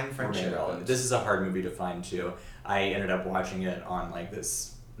undying friendship. This is a hard movie to find, too. I ended up watching it on, like,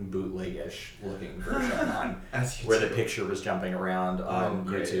 this bootleg-ish looking version on where the picture was jumping around on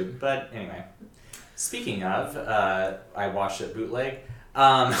YouTube. But anyway, speaking of, I watched it bootleg.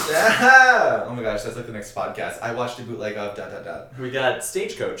 Oh my gosh, that's like the next podcast. I watched a bootleg of ... We got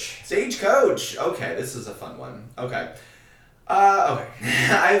Stagecoach. Okay, this is a fun one. Okay.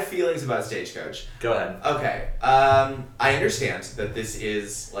 I have feelings about Stagecoach. Go ahead. Okay. I understand that this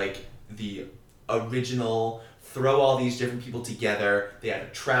is like the original, throw all these different people together. They had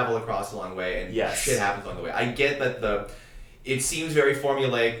to travel across a long way, and shit happens along the way. I get that it seems very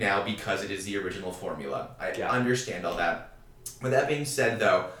formulaic now because it is the original formula. I understand all that. With that being said,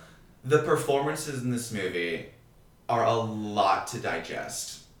 though, the performances in this movie are a lot to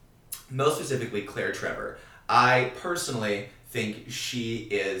digest. Most specifically, Claire Trevor. I personally think she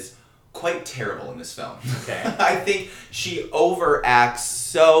is quite terrible in this film. Okay. I think she overacts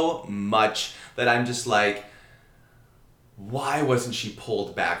so much that I'm just like, why wasn't she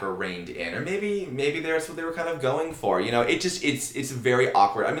pulled back or reined in? Or maybe that's what they were kind of going for. You know, it's very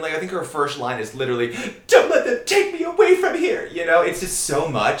awkward. I mean, like, I think her first line is literally, "Don't let them take me away from here." You know, it's just so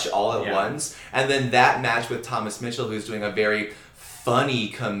much all at once. And then that match with Thomas Mitchell, who's doing a very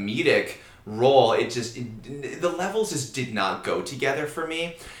funny, comedic role, the levels just did not go together for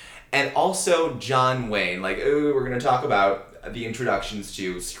me. And also John Wayne, like, we're going to talk about the introductions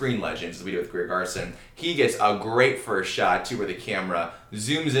to screen legends, as we do with Greer Garson. He gets a great first shot, too, where the camera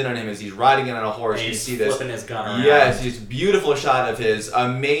zooms in on him as he's riding in on a horse. You see this flipping his gun around. Yes, this beautiful shot of his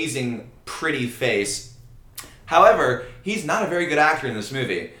amazing, pretty face. However, he's not a very good actor in this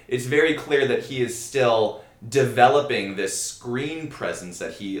movie. It's very clear that he is still developing this screen presence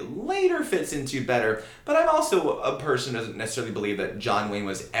that he later fits into better. But I'm also a person who doesn't necessarily believe that John Wayne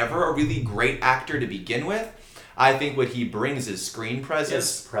was ever a really great actor to begin with. I think what he brings is screen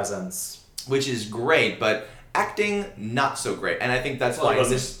presence. His presence. Which is great, but acting, not so great. And I think that's why... He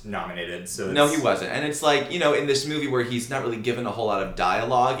wasn't nominated, so No, he wasn't. And it's like, you know, in this movie where he's not really given a whole lot of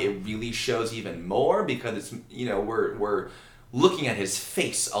dialogue, it really shows even more because it's, you know, we're looking at his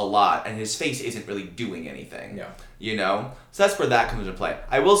face a lot, and his face isn't really doing anything. Yeah. You know? So that's where that comes into play.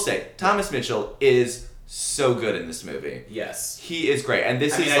 I will say, Thomas Mitchell is so good in this movie. Yes. He is great. And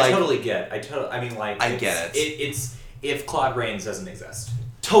this is I like... totally get. I get it. It's if Claude Rains doesn't exist.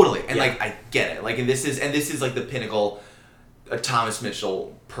 Totally. And like, I get it. Like, and this is like the pinnacle Thomas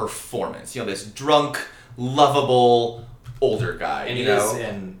Mitchell performance. You know, this drunk, lovable, older guy. And he is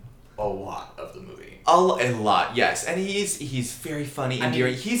in a lot of the movie. A lot, yes. And he's very funny,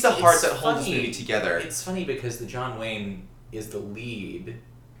 endearing. He's the heart that holds this movie together. It's funny because the John Wayne is the lead.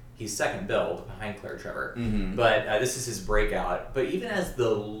 He's second billed behind Claire Trevor. Mm-hmm. But this is his breakout. But even as the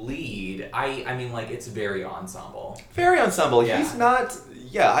lead, I mean, like, it's very ensemble. Very ensemble. Yeah. He's not...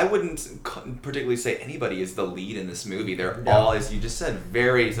 Yeah, I wouldn't particularly say anybody is the lead in this movie. They're all, as you just said,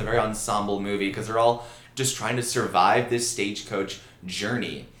 it's a very ensemble movie because they're all just trying to survive this stagecoach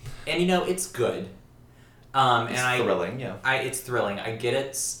journey. And, you know, it's good. It's thrilling, yeah. It's thrilling. I get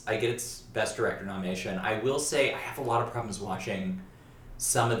its Best Director nomination. I will say I have a lot of problems watching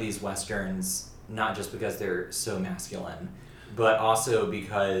some of these Westerns, not just because they're so masculine, but also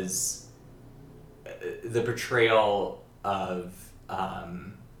because the portrayal of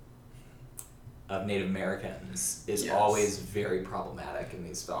Native Americans is always very problematic in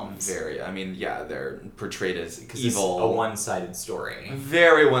these films. Very. I mean, yeah, they're portrayed as because evil. It's a one-sided story.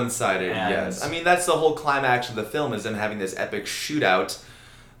 Very one-sided, yes. I mean, that's the whole climax of the film, is them having this epic shootout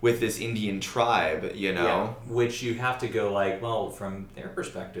with this Indian tribe, you know? Yeah, which you have to go like, well, from their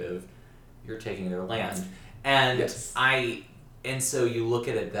perspective, you're taking their land. And and so you look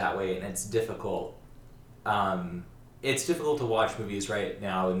at it that way, and it's difficult. It's difficult to watch movies right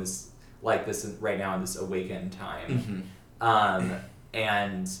now in this awakened time. Mm-hmm.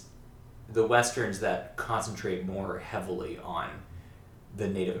 And the Westerns that concentrate more heavily on the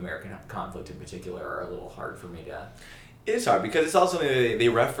Native American conflict in particular are a little hard for me to... It is hard because it's also something they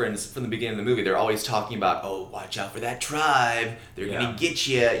reference from the beginning of the movie. They're always talking about, oh, watch out for that tribe. They're going to get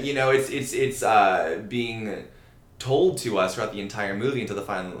you. You know, it's being told to us throughout the entire movie until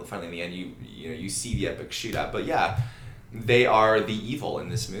finally in the end you see the epic shootout. But yeah, they are the evil in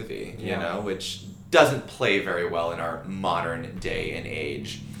this movie, you know, which doesn't play very well in our modern day and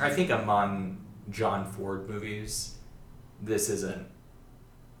age. I think among John Ford movies, this isn't...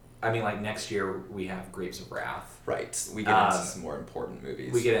 I mean, like, next year we have Grapes of Wrath. Right. We get into some more important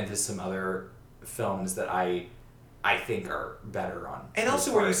movies. We get into some other films that I think are better on. And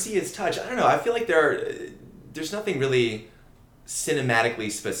also where you see his touch. I don't know. I feel like there's nothing really cinematically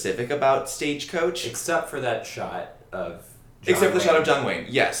specific about Stagecoach. Except for that shot of Except for the shot of John Wayne.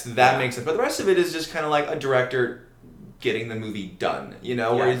 Yes, that makes it. But the rest of it is just kind of like a director getting the movie done, you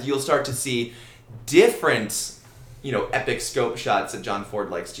know? Whereas you'll start to see different... epic scope shots that John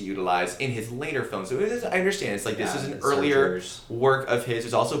Ford likes to utilize in his later films. So I understand. It's like this is an earlier work of his.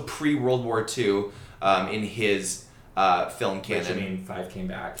 There's also pre-World War II in his film canon. Which, I mean, Five Came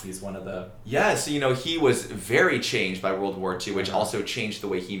Back. He's one of the... Yeah, so, he was very changed by World War II, which also changed the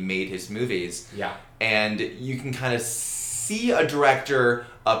way he made his movies. Yeah. And you can kind of see a director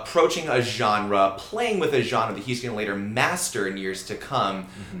approaching a genre, playing with a genre that he's going to later master in years to come,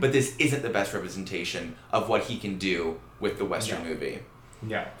 but this isn't the best representation of what he can do with the Western movie.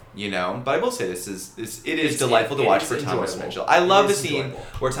 Yeah. You know, but I will say it is delightful to watch for Thomas Mitchell. I love the scene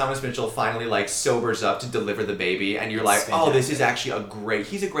where Thomas Mitchell finally like sobers up to deliver the baby, and you're like, oh, this is actually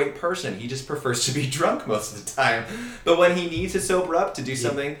he's a great person. He just prefers to be drunk most of the time, but when he needs to sober up to do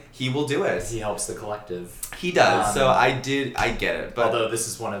something, he will do it. He helps the collective. He does. So I get it. But although this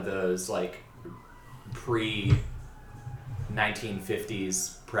is one of those like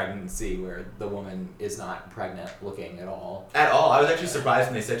pre-1950s pregnancy where the woman is not pregnant looking at all. At all. I was actually surprised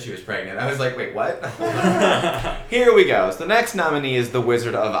when they said she was pregnant. I was like, wait, what? Here we go. So the next nominee is The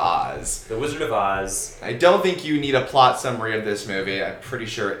Wizard of Oz. The Wizard of Oz. I don't think you need a plot summary of this movie. I'm pretty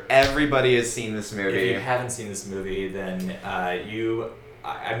sure everybody has seen this movie. If you haven't seen this movie, then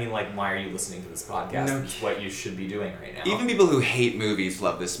I mean, like, why are you listening to this podcast? No. It's what you should be doing right now. Even people who hate movies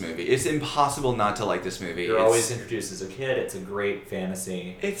love this movie. It's impossible not to like this movie. You're always introduced as a kid. It's a great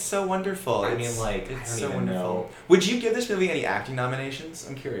fantasy. It's so wonderful. I mean, like, it's I don't so even wonderful. know. Would you give this movie any acting nominations?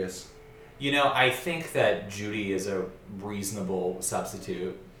 I'm curious. You know, I think that Judy is a reasonable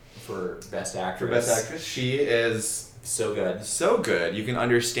substitute for Best Actress. For Best Actress, she is so good. So good. You can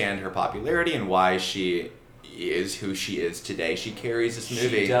understand her popularity and why she is who she is today. She carries this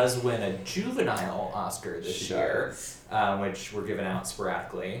movie. She does win a juvenile Oscar this year, which were given out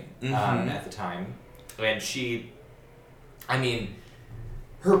sporadically at the time. And she, I mean,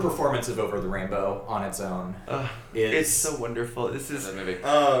 her performance of Over the Rainbow on its own is... It's so wonderful. This is...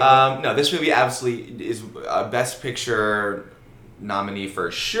 no, this movie absolutely is a Best Picture nominee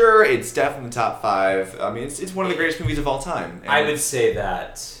for sure. It's definitely the top 5. I mean, it's one of the greatest movies of all time. I would say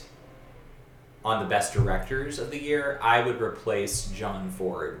that on the Best Directors of the year, I would replace John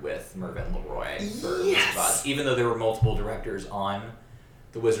Ford with Mervyn LeRoy for Wizard of Oz. Even though there were multiple directors on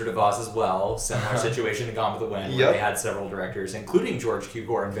The Wizard of Oz as well, similar situation to Gone with the Wind, where they had several directors, including George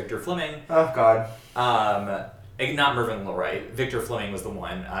Cukor and Victor Fleming. Oh, God. Not Mervyn LeRoy. Victor Fleming was the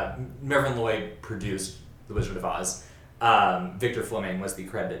one. Mervyn LeRoy produced The Wizard of Oz. Victor Fleming was the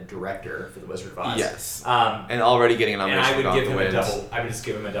credited director for The Wizard of Oz. Yes. And already getting a nomination for Gone with the Wind. I would just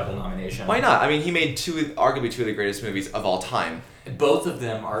give him a double nomination. Why not? I mean, he made arguably two of the greatest movies of all time. Both of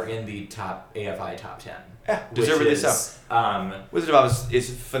them are in the AFI top 10. Yeah, deservedly so. Wizard of Oz is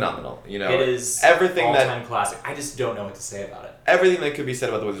phenomenal. You know, it is everything all-time classic. I just don't know what to say about it. Everything that could be said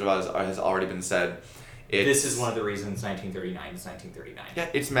about The Wizard of Oz has already been said. This is one of the reasons 1939 is 1939. Yeah,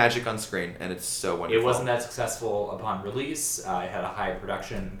 it's magic on screen, and it's so wonderful. It wasn't that successful upon release. It had a high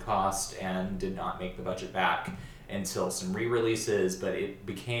production cost and did not make the budget back until some re-releases, but it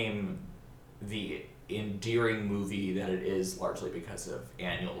became the endearing movie that it is largely because of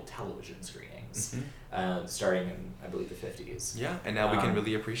annual television screenings, starting in, I believe, the 50s. Yeah, and now we can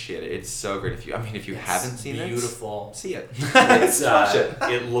really appreciate it. It's so great. If you haven't seen it, beautiful. See it. Watch it.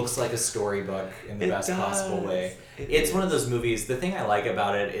 It looks like a storybook in the best possible way. It's one of those movies. The thing I like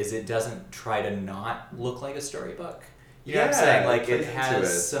about it is it doesn't try to not look like a storybook. You know what I'm saying? Like, it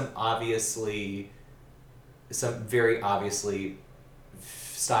has some very obviously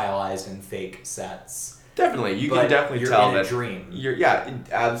stylized and fake sets. Definitely, you can definitely tell that dream.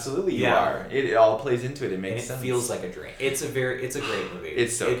 Absolutely, you are. It all plays into it. It makes sense. It feels like a dream. It's a great movie.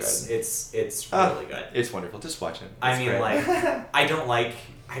 It's so good. It's really good. It's wonderful. Just watch it. I mean, like, I don't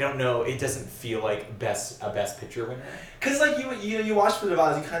know. It doesn't feel like a best picture winner. Cause like you watch Wizard of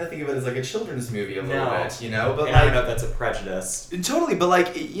Oz, you kind of think of it as like a children's movie a little bit, you know. But and I don't know if that's a prejudice. Totally, but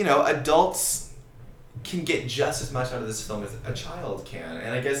like adults can get just as much out of this film as a child can,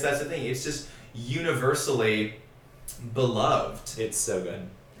 and I guess that's the thing. It's just universally beloved. It's so good.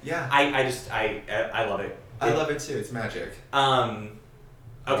 Yeah. I love it. I love it too. It's magic.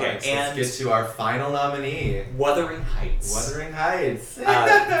 Okay, right, so and let's get to our final nominee. Wuthering Heights. Wuthering Heights.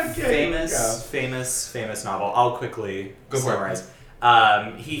 Famous novel. I'll quickly summarize.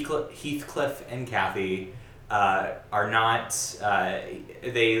 Heathcliff and Kathy are not.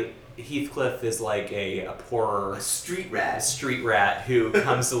 Heathcliff is like a poor street rat who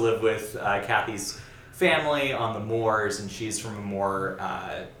comes to live with Kathy's family on the moors, and she's from a more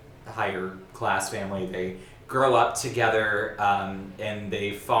higher class family. They grow up together and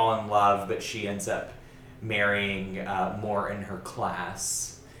they fall in love, but she ends up marrying more in her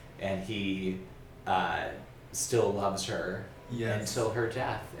class, and he still loves her until her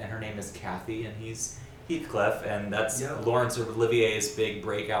death. And her name is Kathy, and he's Heathcliff, and that's Yep. Laurence Olivier's big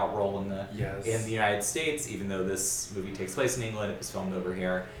breakout role in the Yes. in the United States. Even though this movie takes place in England, it was filmed over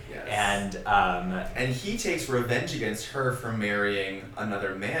here. Yes. And he takes revenge against her for marrying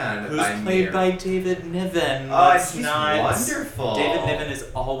another man. Who's played by David Niven. Oh, he's wonderful. David Niven is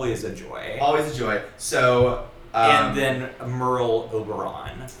always a joy. Always a joy. So. And then Merle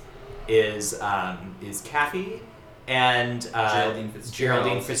Oberon is Kathy, and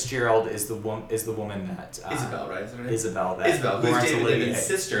Geraldine Fitzgerald is the woman that Isabel, right? Is that her name? Isabel, who's Laurence David Olivier. Niven's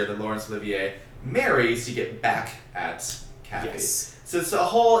sister, that Laurence Olivier marries to get back at Kathy. Yes. So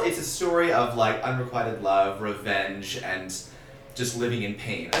it's a story of like unrequited love, revenge, and just living in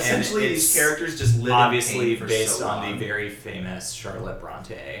pain. Essentially, these characters just live in pain obviously for based so long. on the very famous Charlotte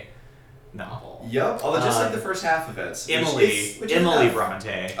Bronte novel. Yep, although just like the first half of it. Emily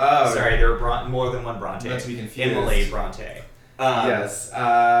Bronte. Oh, sorry, there were more than one Bronte. Not to be confused. Emily Bronte. Yes,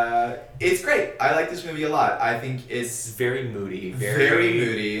 it's great. I like this movie a lot. I think it's very moody. Very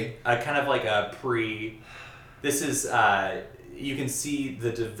moody. Kind of like a This is you can see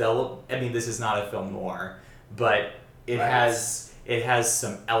the I mean, this is not a film noir, but it has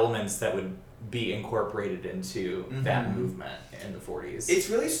some elements that would be incorporated into that movement in the 40s. It's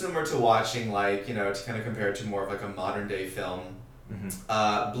really similar to watching, like, to kind of compare it to more of like a modern day film.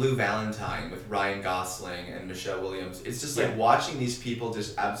 Blue Valentine with Ryan Gosling and Michelle Williams. It's just like watching these people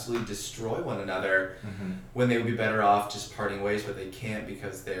just absolutely destroy one another when they would be better off just parting ways, but they can't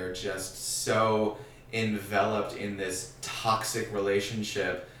because they're just so enveloped in this toxic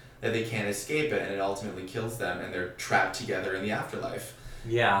relationship that they can't escape it, and it ultimately kills them, and they're trapped together in the afterlife.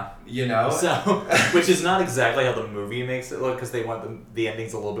 Yeah. So, which is not exactly how the movie makes it look, because they want the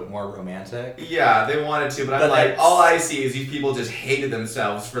endings a little bit more romantic. Yeah, they wanted to, but I'm like, all I see is these people just hated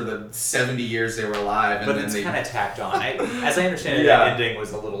themselves for the 70 years they were alive. But it's kind of tacked on. As I understand it, the ending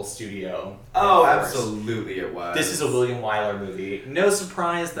was a little studio. Oh, absolutely it was. This is a William Wyler movie. No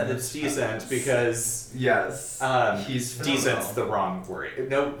surprise that it's decent, because... Yes. He's phenomenal. Decent's the wrong word.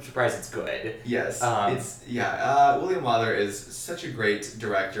 No surprise it's good. Yes. William Wyler is such a great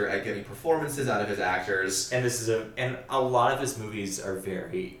director at getting performances out of his actors. And a lot of his movies are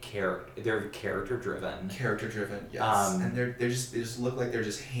very character driven. Character driven, yes. And they just look like they're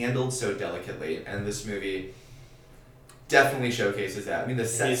just handled so delicately, and this movie definitely showcases that. I mean, the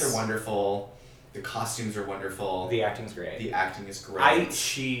sets are wonderful, the costumes are wonderful. The acting's great. The acting is great.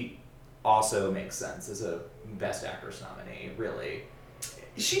 She also makes sense as a Best Actress nominee, really.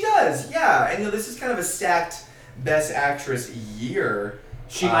 She does, yeah. And this is kind of a stacked Best Actress year.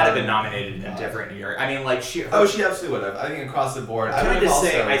 She might have been nominated in a different year. I mean, she absolutely would have. I think across the board.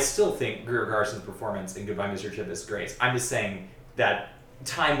 I still think Greer Garson's performance in Goodbye, Mr. Chip is great. I'm just saying that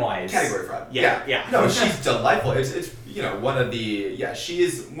time-wise... Category fraud. Yeah. No, she's delightful. It's one of the... Yeah, she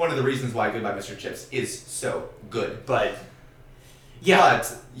is one of the reasons why Goodbye, Mr. Chips is so good. But... Yeah.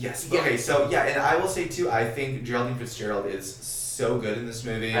 But, yes. Yeah. Okay, so, and I will say, too, I think Geraldine Fitzgerald is so good in this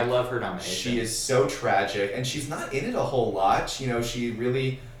movie. I love her nomination. She is so tragic, and she's not in it a whole lot. She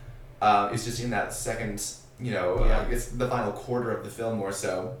really is just in that second, it's the final quarter of the film more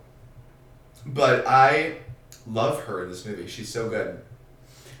so. But I love her in this movie. She's so good.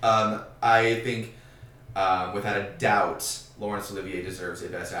 I think, without a doubt, Laurence Olivier deserves a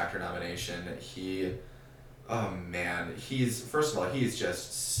Best Actor nomination. First of all, he's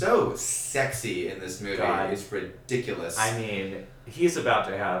just so sexy in this movie. God. It's ridiculous. I mean, he's about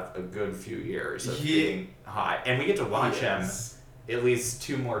to have a good few years of being hot. And we get to watch him at least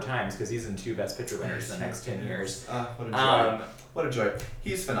 2 more times, because he's in 2 Best Picture winners in the next 10 years. What a joy. What a joy.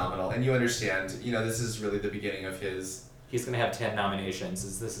 He's phenomenal. And you understand, this is really the beginning of his... He's going to have 10 nominations,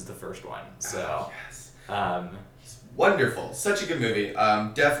 as this is the first one. So, yes. Wonderful. Such a good movie.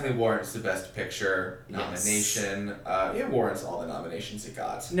 Definitely warrants the Best Picture nomination. It warrants all the nominations it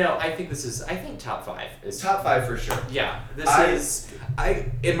got. No, I think top 5 is... Top 5 for sure. Yeah.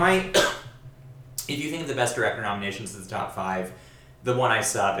 If you think of the Best Director nominations as the top 5, the one I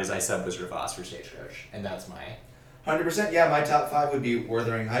sub Wizard of Oz for Stagecoach. And that's my... 100%. Yeah, my top 5 would be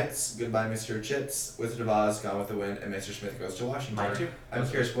Wuthering Heights, Goodbye Mr. Chips, Wizard of Oz, Gone with the Wind, and Mr. Smith Goes to Washington. Mine too. I'm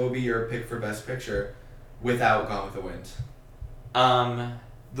curious, what would be your pick for Best Picture without Gone with the Wind?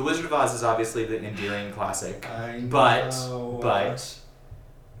 The Wizard of Oz is obviously the endearing classic. I know. But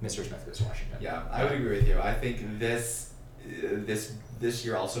Mr. Smith Goes to Washington. Yeah, I would agree with you. I think this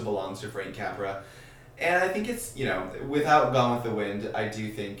year also belongs to Frank Capra. And I think it's, without Gone with the Wind, I do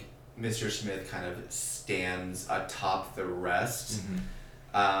think Mr. Smith kind of stands atop the rest.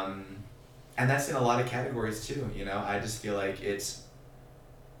 And that's in a lot of categories too, I just feel like it's...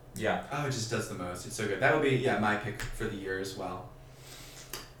 Yeah. Oh, it just does the most. It's so good. That would be, my pick for the year as well.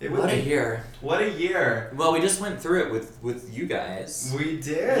 What a year. What a year. Well, we just went through it with you guys. We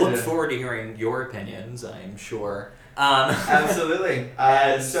did. Look forward to hearing your opinions, I'm sure. Absolutely.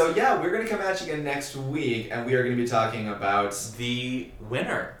 So yeah, we're going to come at you again next week, and we are going to be talking about the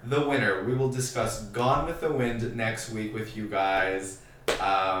winner. The winner. We will discuss Gone with the Wind next week with you guys.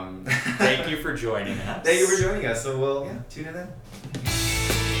 Thank you for joining us. Thank you for joining us. So we'll tune in then.